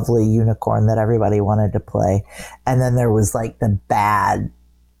 lovely unicorn that everybody wanted to play. And then there was like the bad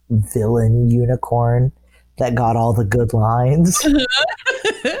villain unicorn that got all the good lines.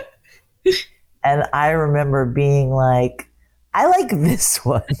 And I remember being like, I like this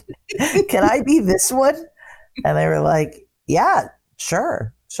one. Can I be this one? And they were like, yeah,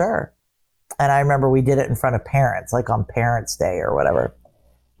 sure. And I remember we did it in front of parents, like on Parents' Day or whatever.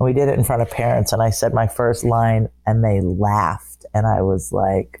 And we did it in front of parents, and I said my first line, and they laughed. And I was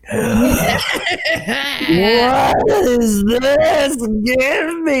like, what is this?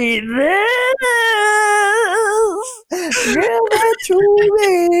 Give me this. Give it to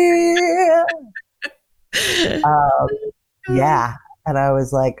me. Yeah. And I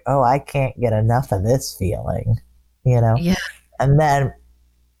was like, oh, I can't get enough of this feeling, Yeah. And then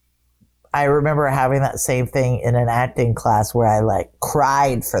I remember having that same thing in an acting class where I like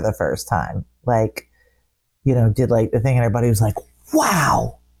cried for the first time, like, did like the thing, and everybody was like,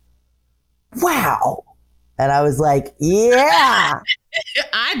 wow. And I was like, yeah,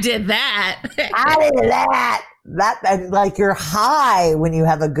 I did that. I did that. That like you're high when you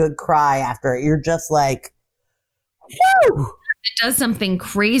have a good cry after it. You're just like, whew. It does something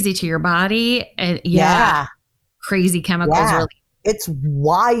crazy to your body. And yeah. Crazy chemicals. Yeah. Really. It's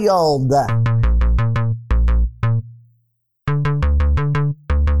wild.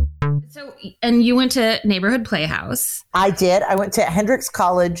 So, and you went to Neighborhood Playhouse. I did. I went to Hendrix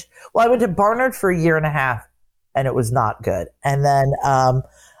College. Well, I went to Barnard for a year and a half, and it was not good. And then Go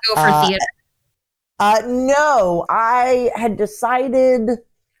for theater. No, I had decided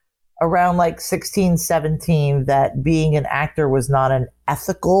around like 16, 17 that being an actor was not an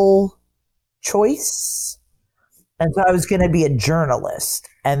ethical choice. And so I was going to be a journalist.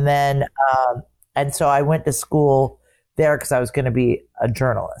 And then, and so I went to school there because I was going to be a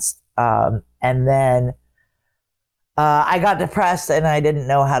journalist. And then I got depressed and I didn't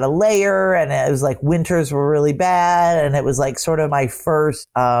know how to layer. And it was like winters were really bad. And it was like sort of my first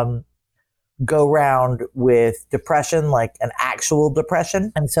go round with depression, like an actual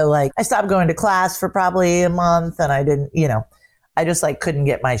depression. And so like I stopped going to class for probably a month, and I didn't, I just like couldn't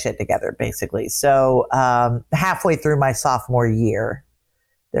get my shit together basically. So halfway through my sophomore year,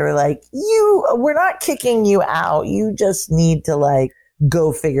 they were like, we're not kicking you out. You just need to like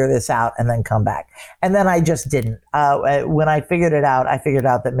go figure this out and then come back. And then I just didn't. When I figured it out, I figured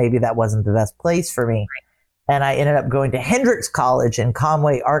out that maybe that wasn't the best place for me. And I ended up going to Hendrix College in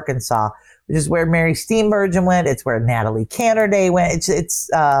Conway, Arkansas, which is where Mary Steenburgen went. It's where Natalie Canterday went. It's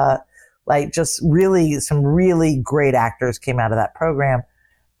like just really some really great actors came out of that program.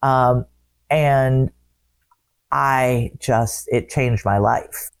 And it changed my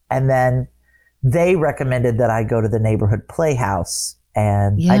life. And then they recommended that I go to the Neighborhood Playhouse,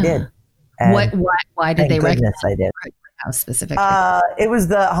 and I did. And why did they recommend I did. Playhouse specifically? It was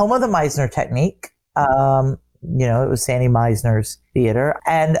the home of the Meisner technique. It was Sandy Meisner's theater,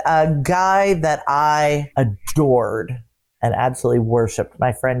 and a guy that I adored and absolutely worshipped,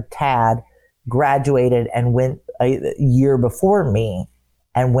 my friend Tad, graduated and went a year before me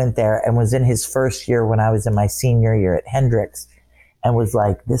and went there and was in his first year when I was in my senior year at Hendrix, and was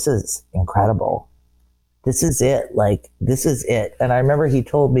like, this is incredible. This is it. Like, this is it. And I remember he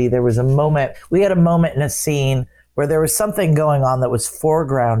told me we had a moment in a scene where there was something going on that was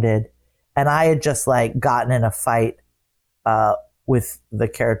foregrounded. And I had just like gotten in a fight with the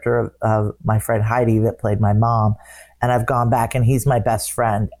character of my friend Heidi that played my mom. And I've gone back, and he's my best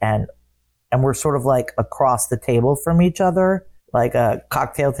friend. And we're sort of like across the table from each other, like a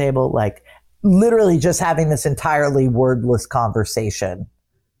cocktail table, like, literally just having this entirely wordless conversation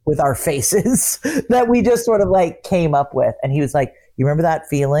with our faces that we just sort of like came up with. And he was like, you remember that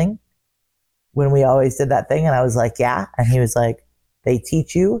feeling when we always did that thing? And I was like, yeah. And he was like, they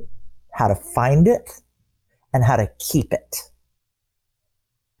teach you how to find it and how to keep it.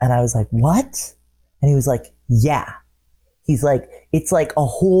 And I was like, what? And he was like, yeah. He's like, it's like a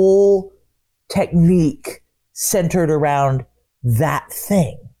whole technique centered around that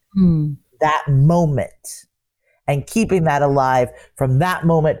thing, that moment, and keeping that alive from that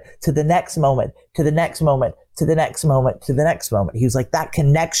moment to the next moment, to the next moment, to the next moment, to the next moment. He was like, that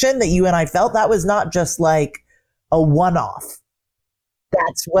connection that you and I felt, that was not just like a one-off.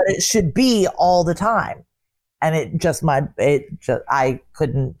 That's what it should be all the time. And I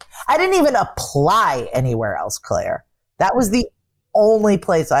didn't even apply anywhere else, Claire. That was the only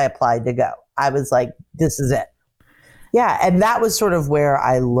place I applied to go. I was like, this is it. Yeah. And that was sort of where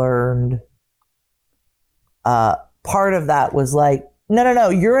I learned, part of that was like, no,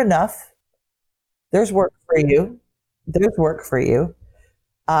 you're enough. There's work for you. There's work for you.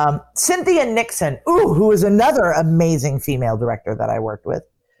 Cynthia Nixon, who was another amazing female director that I worked with.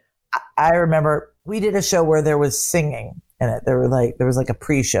 I remember we did a show where there was singing in it. There was like a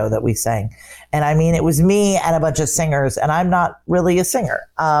pre-show that we sang. And I mean, it was me and a bunch of singers, and I'm not really a singer.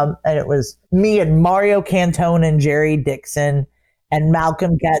 And it was me and Mario Cantone and Jerry Dixon and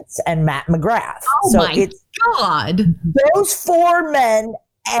Malcolm Getz and Matt McGrath. Oh, so my God. Those four men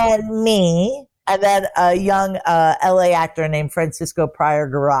and me, and then a young LA actor named Francisco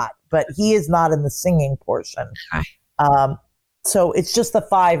Pryor-Garat, but he is not in the singing portion. So it's just the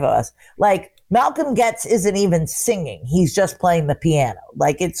five of us. Like, Malcolm Getz isn't even singing. He's just playing the piano.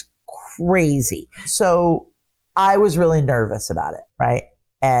 Like, it's crazy. So I was really nervous about it, right?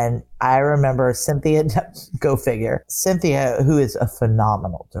 And I remember Cynthia, go figure, Cynthia, who is a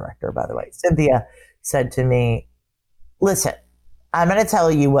phenomenal director, by the way, Cynthia said to me, listen, I'm going to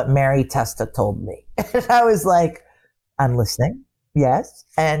tell you what Mary Testa told me. And I was like, I'm listening. Yes.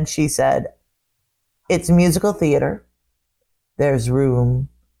 And she said, it's musical theater. There's room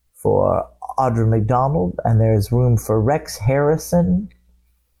for Audra McDonald, and there's room for Rex Harrison,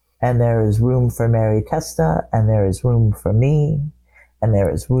 and there is room for Mary Testa, and there is room for me, and there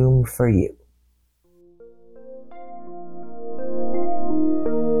is room for you.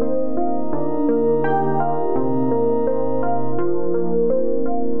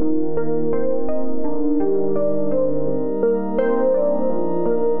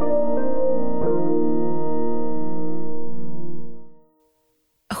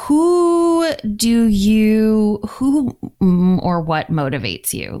 Who or what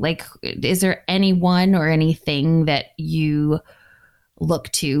motivates you? Like, is there anyone or anything that you look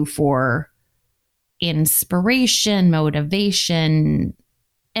to for inspiration, motivation,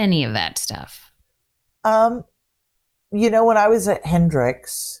 any of that stuff? When I was at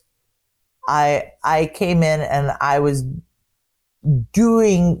Hendrix, I came in and I was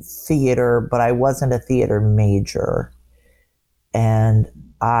doing theater, but I wasn't a theater major. And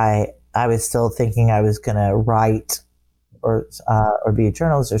I was still thinking I was going to write or be a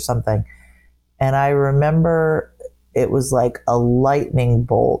journalist or something. And I remember it was like a lightning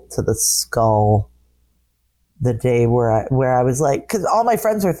bolt to the skull the day where I was like, because all my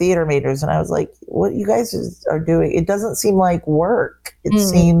friends are theater majors, and I was like, what you guys are doing, it doesn't seem like work. It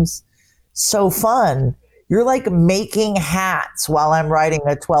seems so fun. You're like making hats while I'm writing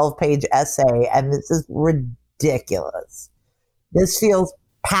a 12-page essay, and this is ridiculous. This feels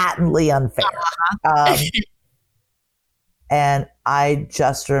patently unfair. And I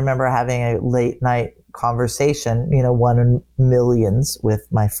just remember having a late night conversation, one in millions, with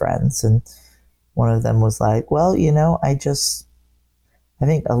my friends. And one of them was like, well, I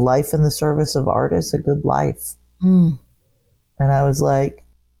think a life in the service of art is a good life. And I was like,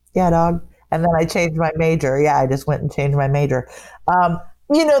 yeah, dog. And then I changed my major. Yeah, I just went and changed my major.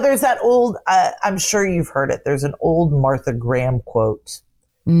 There's that old, I'm sure you've heard it. There's an old Martha Graham quote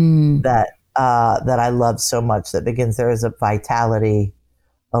that I love so much, that begins, there is a vitality,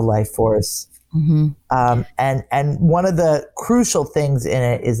 a life force. And one of the crucial things in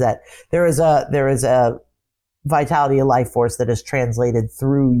it is that there is a vitality, a life force that is translated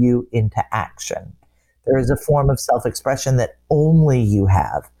through you into action. There is a form of self-expression that only you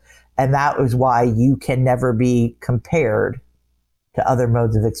have. And that is why you can never be compared to other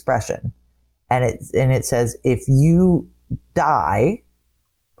modes of expression. And it says, if you die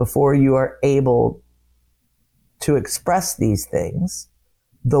before you are able to express these things,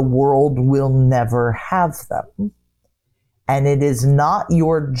 the world will never have them. And it is not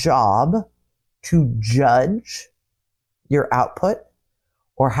your job to judge your output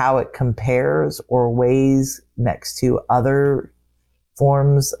or how it compares or weighs next to other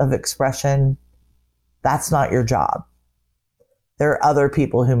forms of expression, that's not your job. There are other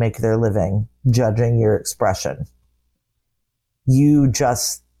people who make their living judging your expression. You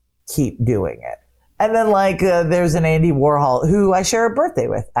just keep doing it. And then there's an Andy Warhol who I share a birthday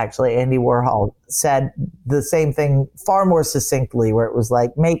with, actually. Andy Warhol said the same thing far more succinctly, where it was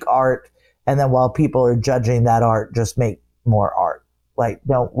like, make art. And then while people are judging that art, just make more art. Like,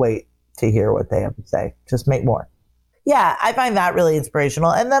 don't wait to hear what they have to say. Just make more. Yeah, I find that really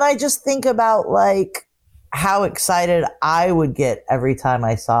inspirational. And then I just think about how excited I would get every time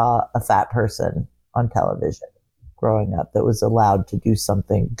I saw a fat person on television growing up that was allowed to do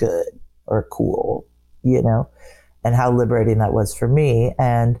something good or cool, and how liberating that was for me.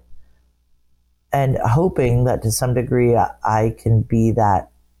 And hoping that to some degree I can be that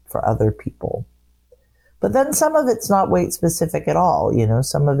for other people. But then some of it's not weight specific at all.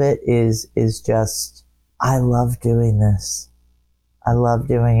 Some of it is just, I love doing this. I love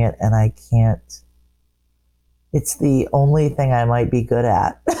doing it, and I can't. It's the only thing I might be good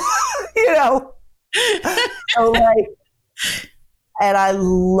at, So and I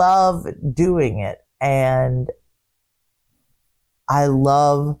love doing it, and I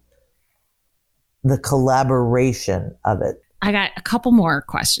love the collaboration of it. I got a couple more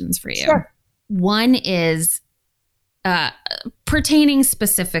questions for you. Sure. One is pertaining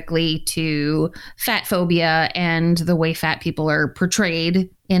specifically to fat phobia and the way fat people are portrayed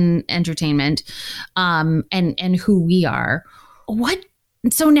in entertainment, and who we are.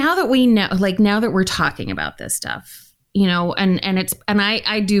 So now that we know, now that we're talking about this stuff, and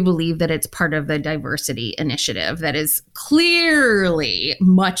I do believe that it's part of the diversity initiative that is clearly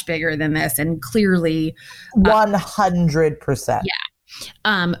much bigger than this, and clearly 100%. Yeah.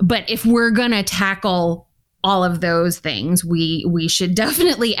 But if we're going to tackle all of those things, we should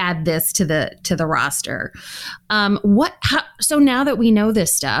definitely add this to the roster. So now that we know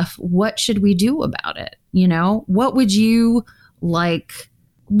this stuff, what should we do about it? What would you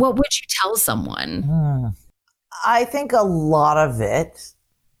tell someone? I think a lot of it,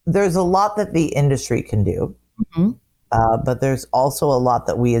 there's a lot that the industry can do, but there's also a lot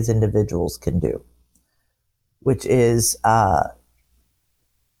that we as individuals can do, which is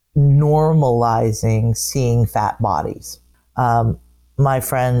normalizing seeing fat bodies. My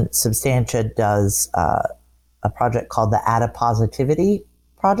friend Substantia does a project called the Adipositivity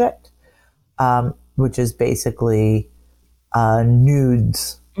Project, which is basically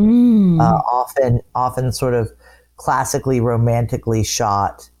nudes, often sort of classically romantically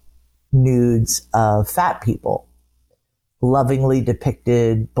shot nudes of fat people, lovingly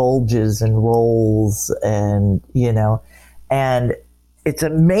depicted bulges and rolls, and and it's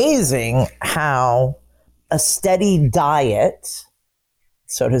amazing how a steady diet,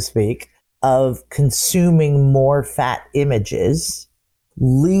 so to speak, of consuming more fat images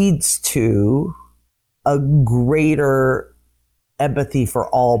leads to a greater empathy for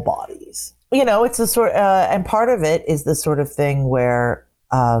all bodies. It's a sort and part of it is the sort of thing where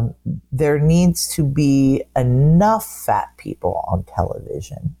there needs to be enough fat people on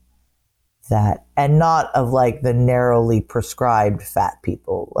television and not of the narrowly prescribed fat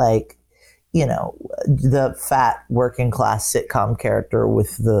people, the fat working class sitcom character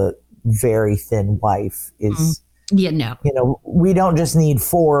with the very thin wife is, we don't just need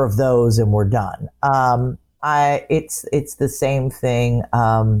 4 of those and we're done. It's the same thing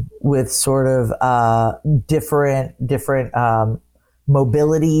with sort of different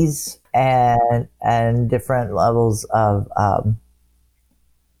mobilities and different levels of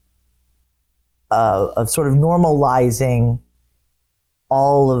sort of normalizing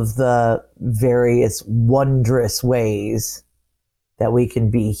all of the various wondrous ways that we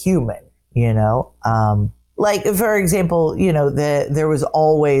can be human. For example, there was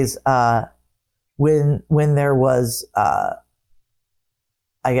always when there was, I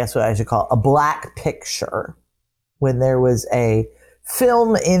guess what I should call a black picture, when there was a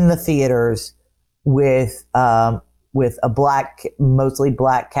film in the theaters with a mostly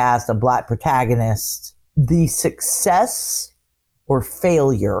black cast, a black protagonist, the success or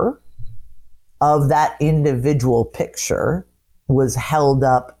failure of that individual picture was held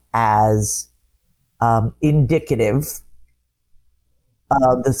up as indicative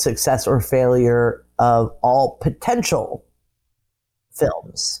of the success or failure of all potential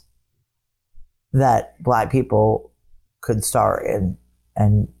films that Black people could star in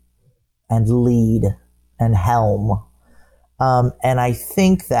and lead and helm. And I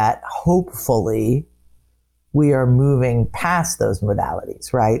think that hopefully we are moving past those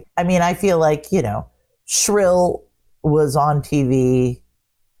modalities, right? I mean, I feel like, Shrill was on TV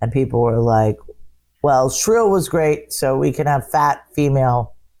And people were like, well, Shrill was great, so we can have fat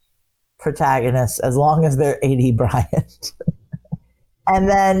female protagonists as long as they're A.D. Bryant. And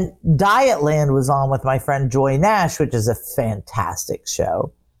then Dietland was on with my friend Joy Nash, which is a fantastic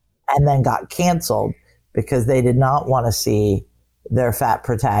show, and then got canceled because they did not want to see their fat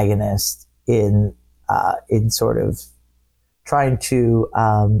protagonist in sort of trying to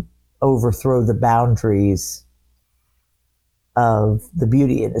overthrow the boundaries of the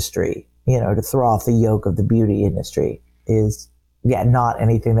beauty industry. To throw off the yoke of the beauty industry is, not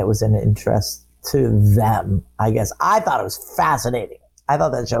anything that was in interest to them, I guess. I thought it was fascinating. I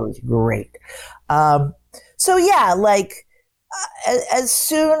thought that show was great. As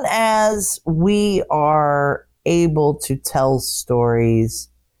soon as we are able to tell stories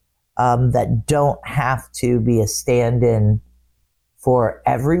that don't have to be a stand-in for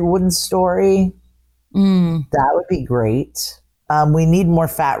everyone's story, that would be great. We need more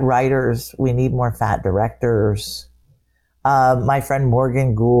fat writers. We need more fat directors. My friend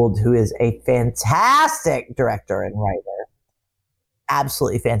Morgan Gould, who is a fantastic director and writer,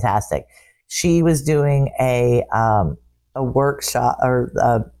 absolutely fantastic. She was doing a workshop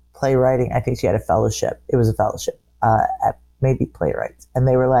or playwriting. I think she had a fellowship. It was a fellowship at maybe Playwrights, and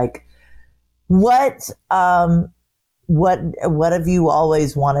they were like, "What have you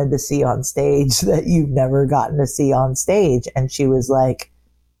always wanted to see on stage that you've never gotten to see on stage?" And she was like,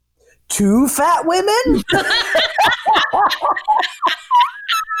 2 fat women.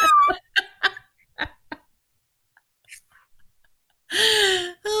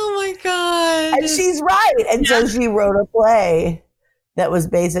 Oh my God. And she's right. And so she wrote a play that was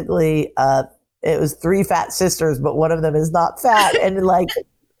basically, it was 3 fat sisters, but one of them is not fat. And like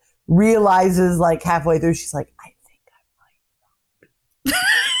realizes like halfway through, she's like, I think I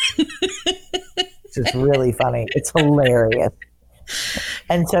might. It's just really funny. It's hilarious.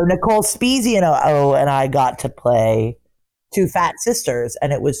 And so Nicole Speziano and I got to play 2 fat sisters,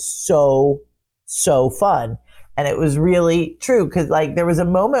 and it was so fun. And it was really true because like there was a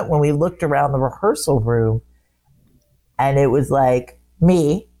moment when we looked around the rehearsal room and it was like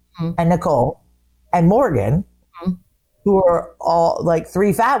me and Nicole and Morgan, who are all like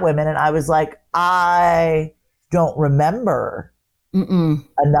 3 fat women. And I was like, I don't remember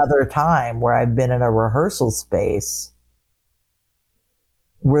another time where I've been in a rehearsal space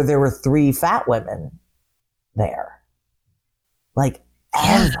where there were 3 fat women there. Like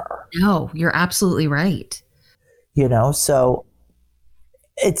ever. No, you're absolutely right. So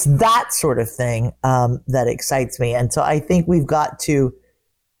it's that sort of thing that excites me. And so I think we've got to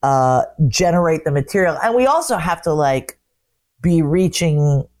generate the material. And we also have to like be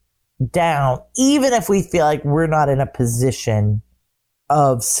reaching down, even if we feel like we're not in a position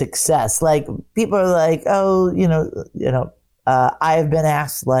of success. Like people are like, oh, I have been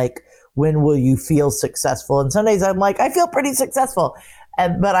asked like, when will you feel successful? And some days I'm like, I feel pretty successful.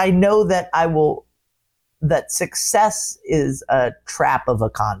 But I know that that success is a trap of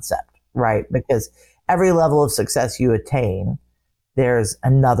a concept, right? Because every level of success you attain, there's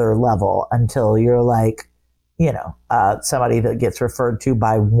another level until you're like, somebody that gets referred to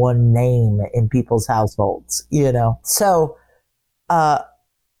by one name in people's households, So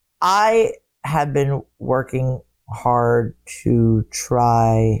I have been working hard to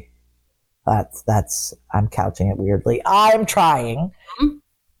try, I'm couching it weirdly. I'm trying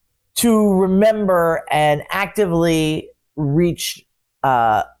to remember and actively reach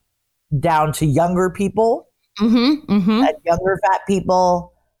down to younger people, and younger fat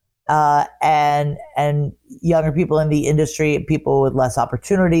people, and younger people in the industry, people with less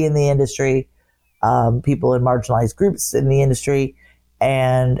opportunity in the industry, people in marginalized groups in the industry,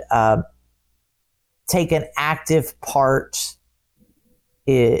 and take an active part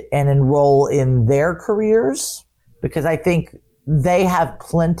and enroll in their careers, because I think they have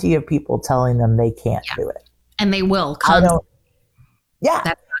plenty of people telling them they can't do it. And they will. People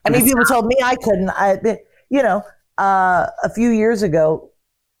told me I couldn't. A few years ago,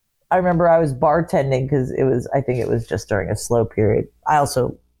 I remember I was bartending because I think it was just during a slow period. I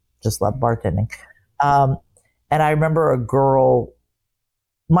also just love bartending. And I remember a girl,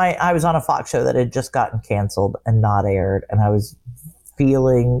 I was on a Fox show that had just gotten canceled and not aired, and I was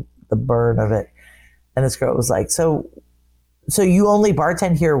feeling the burn of it. And this girl was like, so you only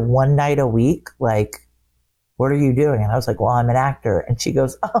bartend here one night a week? Like, what are you doing? And I was like, well, I'm an actor. And she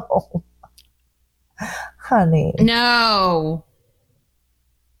goes, oh, honey. No.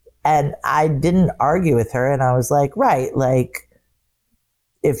 And I didn't argue with her. And I was like, right. Like,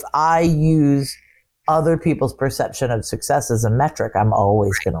 if I use other people's perception of success as a metric, I'm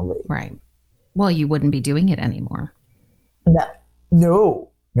always going to lose. Right. Well, you wouldn't be doing it anymore.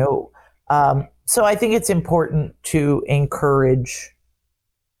 No. No. So I think it's important to encourage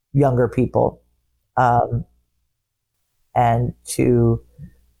younger people and to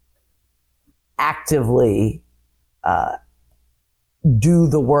actively do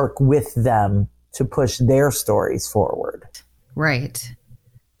the work with them to push their stories forward. Right.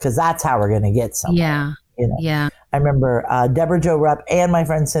 Because that's how we're going to get somewhere. Yeah. You know? Yeah. I remember Deborah Jo Rupp and my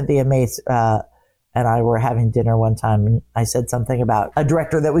friend Cynthia Mace and I were having dinner one time, and I said something about a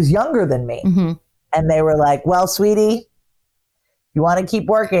director that was younger than me. Mm-hmm. And they were like, well, sweetie, you want to keep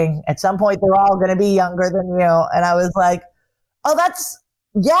working. At some point, they're all going to be younger than you. And I was like, oh,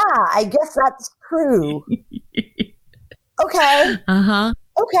 I guess that's true. Okay. Uh-huh.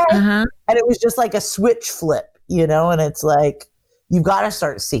 Okay. Uh-huh. And it was just like a switch flip, you know, and it's like, you've got to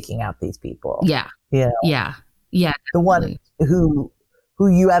start seeking out these people. Yeah. You know, Yeah. Yeah. the one who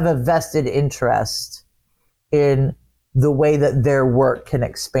you have a vested interest in the way that their work can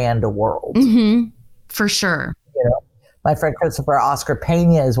expand a world. Mm-hmm. For sure. You know, my friend Christopher Oscar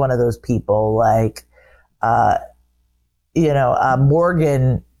Pena is one of those people. Like,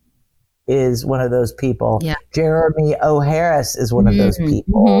 Morgan is one of those people. Yeah. Jeremy O. Harris is one of those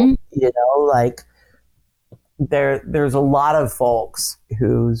people. Mm-hmm. You know, like there's a lot of folks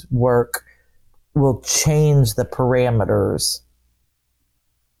whose work will change the parameters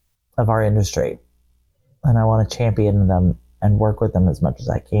of our industry. And I want to champion them and work with them as much as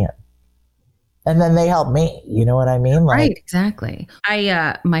I can. And then they help me. You know what I mean? Like, Right, exactly.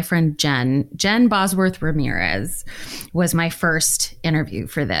 My friend Jen Bosworth Ramirez was my first interview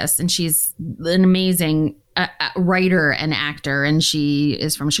for this. And she's an amazing writer and actor. And she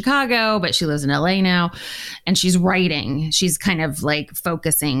is from Chicago, but she lives in LA now. And she's writing. She's kind of like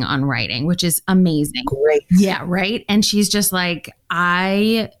focusing on writing, which is amazing. great. Yeah, right. And she's just like,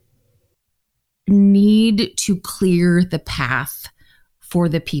 I need to clear the path for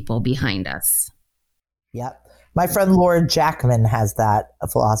the people behind us. Yep. My friend Laura Jackman has that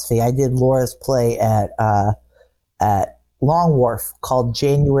philosophy. I did Laura's play at Long Wharf called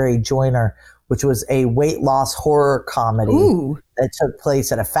January Joiner, which was a weight loss horror comedy that took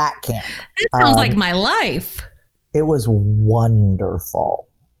place at a fat camp. That sounds like my life. It was wonderful.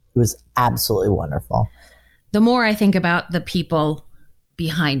 It was absolutely wonderful. The more I think about the people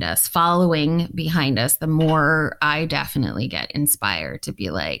behind us, following behind us, the more I definitely get inspired to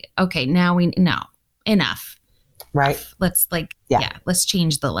be like, okay, now enough. Right. Let's let's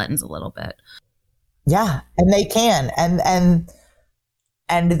change the lens a little bit. Yeah. And they can. And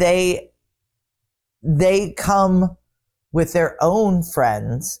they come with their own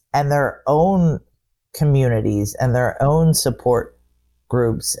friends and their own communities and their own support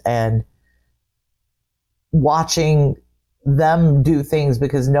groups, and watching them do things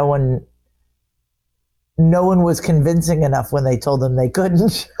because no one was convincing enough when they told them they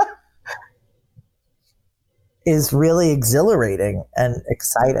couldn't is really exhilarating and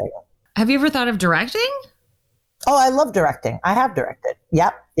exciting. Have you ever thought of directing? Oh, I love directing. I have directed.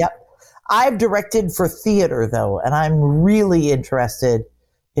 Yep. I've directed for theater though, and I'm really interested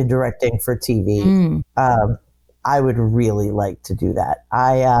in directing for TV. I would really like to do that.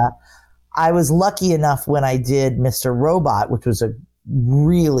 I was lucky enough when I did Mr. Robot, which was a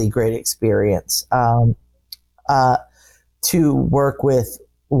really great experience, to work with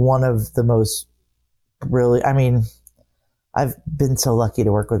one of the most brilliant. I mean, I've been so lucky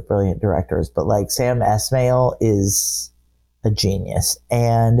to work with brilliant directors, but like Sam Esmail is a genius.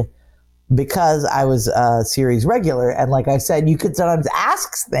 And because I was a series regular, and like I said, you could sometimes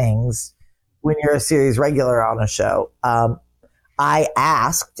ask things when you're a series regular on a show. I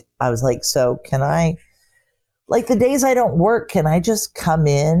was like, so can I, like the days I don't work, can I just come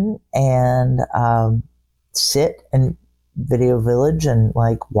in and sit in Video Village and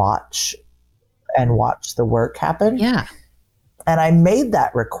like watch the work happen? Yeah. And I made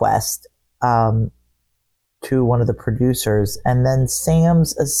that request to one of the producers, and then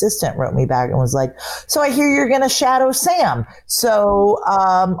Sam's assistant wrote me back and was like, so I hear you're going to shadow Sam. So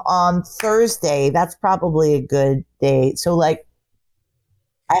on Thursday, that's probably a good day. So like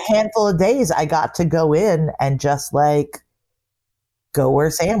a handful of days I got to go in and just like go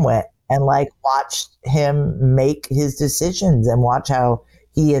where Sam went and like watch him make his decisions and watch how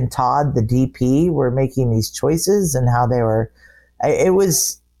he and Todd, the DP, were making these choices and how they were,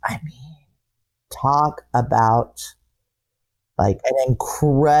 talk about like an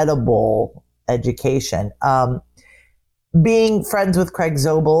incredible education. Being friends with Craig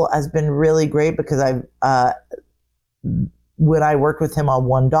Zobel has been really great because when I worked with him on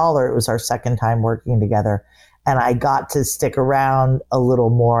 $1, it was our second time working together. And I got to stick around a little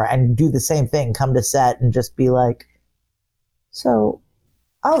more and do the same thing, come to set and just be like, so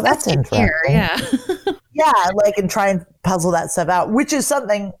oh, that's interesting. Yeah. Yeah, like, and try and puzzle that stuff out, which is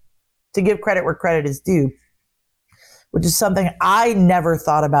something, to give credit where credit is due, which is something I never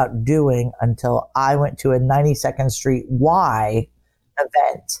thought about doing until I went to a 92nd Street Y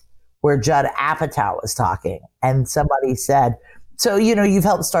event where Judd Apatow was talking. And somebody said, so, you've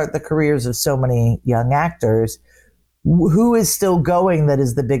helped start the careers of so many young actors. Who is still going that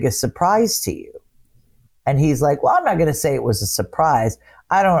is the biggest surprise to you? And he's like, well, I'm not going to say it was a surprise.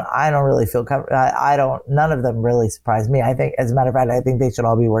 I don't really feel comfortable. None of them really surprised me. I think, as a matter of fact, I think they should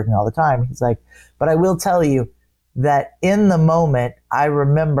all be working all the time. He's like, but I will tell you that in the moment, I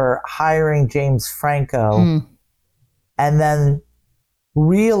remember hiring James Franco and then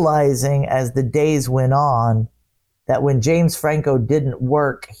realizing as the days went on that when James Franco didn't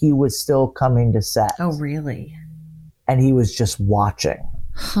work, he was still coming to set. Oh, really? And he was just watching.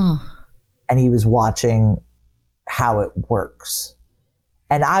 Huh. And he was watching how it works.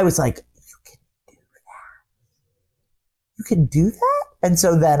 And I was like, you can do that? You can do that? And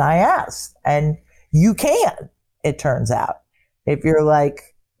so then I asked, and you can, it turns out. If you're like,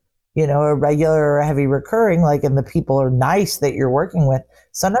 a regular or heavy recurring, like, and the people are nice that you're working with,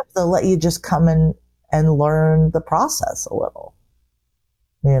 sometimes they'll let you just come in and learn the process a little.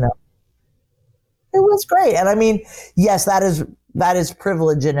 It was great. And I mean, yes, that is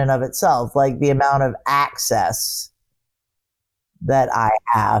privilege in and of itself. Like, the amount of access that I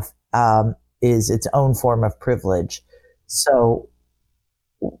have is its own form of privilege. So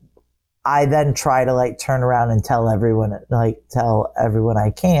I then try to turn around and tell everyone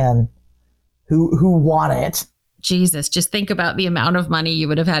I can who want it. Jesus, just think about the amount of money you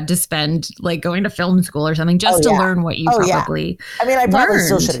would have had to spend, going to film school or something, just to learn what you probably. I mean, I probably learned.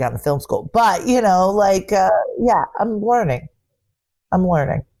 still should have gone to film school, but I'm learning.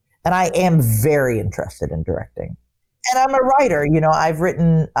 And I am very interested in directing. And I'm a writer. I've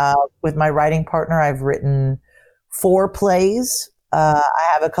written, with my writing partner, I've written 4 plays. I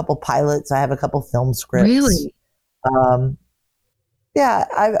have a couple pilots. I have a couple film scripts. Really? Yeah,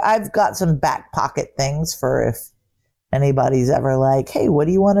 I've got some back pocket things for if anybody's ever like, hey, what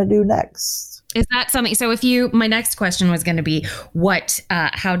do you want to do next? Is that something? So my next question was going to be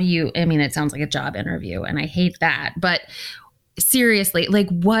how do you, I mean, it sounds like a job interview and I hate that, but seriously,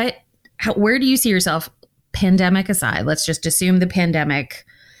 where do you see yourself, pandemic aside? Let's just assume the pandemic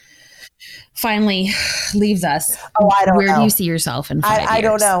finally leaves us. Oh, I don't know. Where do you see yourself in 5 years? I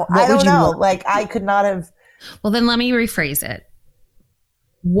don't know. I don't know. I could not have. Well, then let me rephrase it.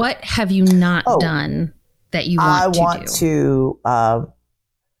 What have you not done that you want to do?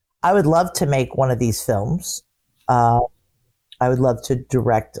 I would love to make one of these films. I would love to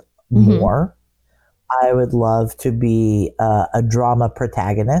direct more. I would love to be a drama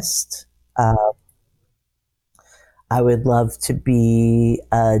protagonist. I would love to be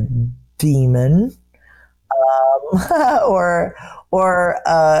a demon, or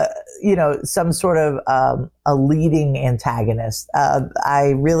some sort of a leading antagonist.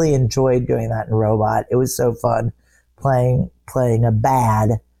 I really enjoyed doing that in Robot. It was so fun playing a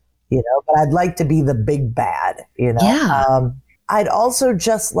bad, but I'd like to be the big bad, Yeah. I'd also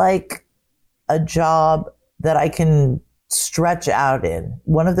just like a job that I can stretch out in.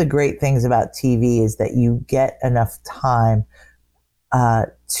 One of the great things about TV is that you get enough time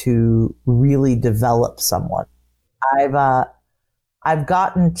to really develop someone. I've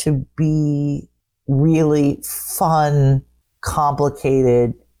gotten to be really fun,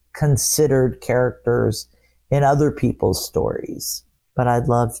 complicated, considered characters in other people's stories, but I'd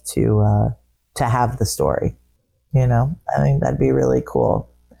love to have the story. I think that'd be really cool.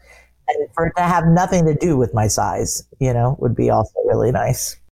 And for it to have nothing to do with my size, would be also really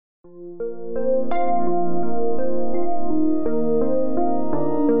nice.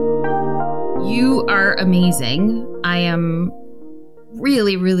 You are amazing. I am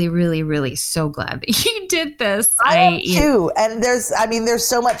really, really, really, really so glad that you did this. I am too. And there's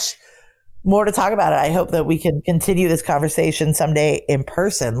so much more to talk about it. I hope that we can continue this conversation someday in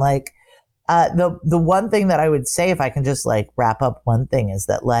person. The one thing that I would say, if I can just wrap up one thing, is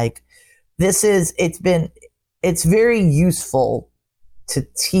that it's very useful to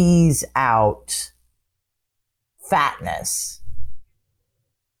tease out fatness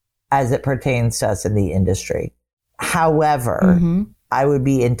as it pertains to us in the industry. However, I would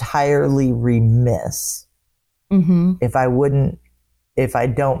be entirely remiss if I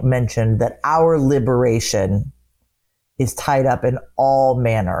don't mention that our liberation is tied up in all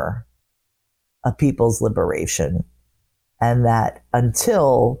manner of people's liberation, and that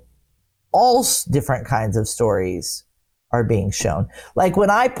until all different kinds of stories are being shown, like when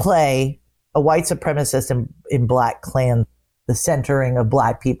I play a white supremacist in BlacKkKlansman, the centering of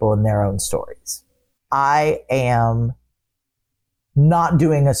Black people in their own stories. I am not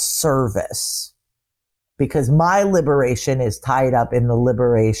doing a service because my liberation is tied up in the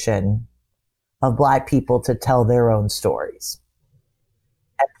liberation of Black people to tell their own stories.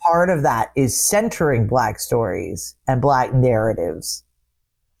 And part of that is centering Black stories and Black narratives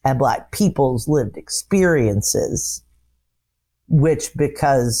and Black people's lived experiences, which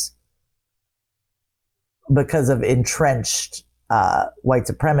because of entrenched white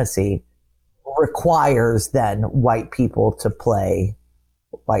supremacy requires then white people to play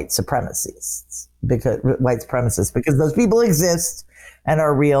white supremacists because those people exist and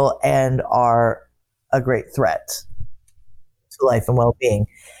are real and are a great threat to life and well-being.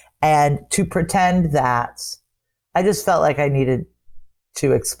 And to pretend that, I just felt like I needed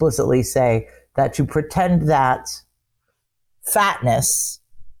to explicitly say that to pretend that fatness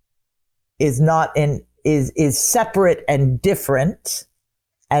is not is separate and different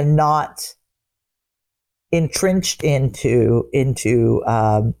and not entrenched into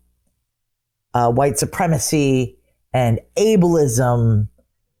white supremacy and ableism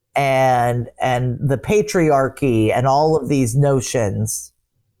and the patriarchy and all of these notions,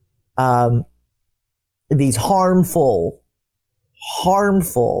 these harmful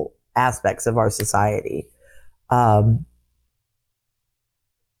aspects of our society,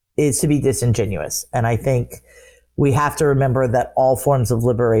 is to be disingenuous. And I think we have to remember that all forms of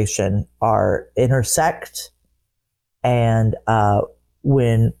liberation are intersect, and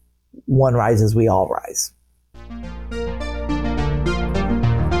when one rises, we all rise.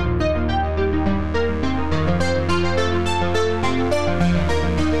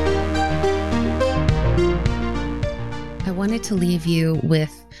 I wanted to leave you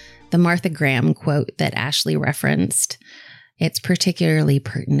with the Martha Graham quote that Ashley referenced. It's particularly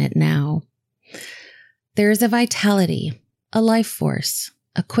pertinent now. There is a vitality, a life force,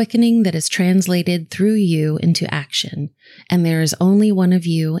 a quickening that is translated through you into action, and there is only one of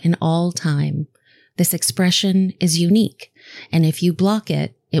you in all time. This expression is unique, and if you block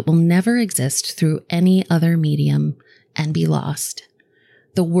it, it will never exist through any other medium and be lost.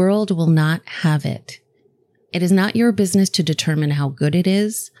 The world will not have it. It is not your business to determine how good it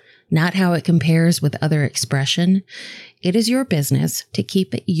is, not how it compares with other expression. It is your business to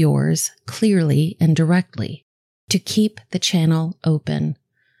keep it yours clearly and directly, to keep the channel open.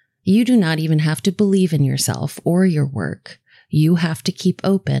 You do not even have to believe in yourself or your work. You have to keep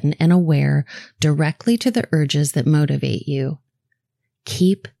open and aware directly to the urges that motivate you.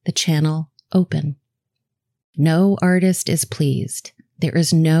 Keep the channel open. No artist is pleased. There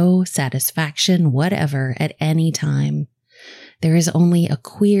is no satisfaction whatever at any time. There is only a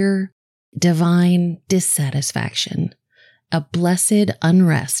queer, divine dissatisfaction, a blessed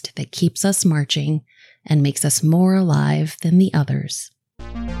unrest that keeps us marching and makes us more alive than the others.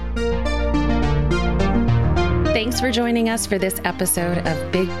 Thanks for joining us for this episode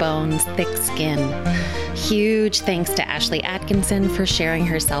of Big Bones, Thick Skin. Huge thanks to Ashley Atkinson for sharing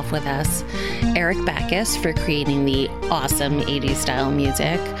herself with us, Eric Backus for creating the awesome 80s style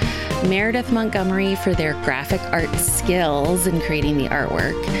music, Meredith Montgomery for their graphic art skills in creating the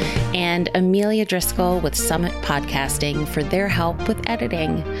artwork, and Amelia Driscoll with Summit Podcasting for their help with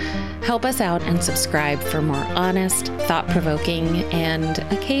editing. Help us out and subscribe for more honest, thought-provoking, and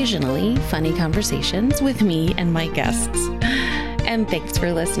occasionally funny conversations with me and my guests. And thanks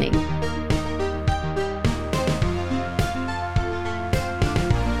for listening.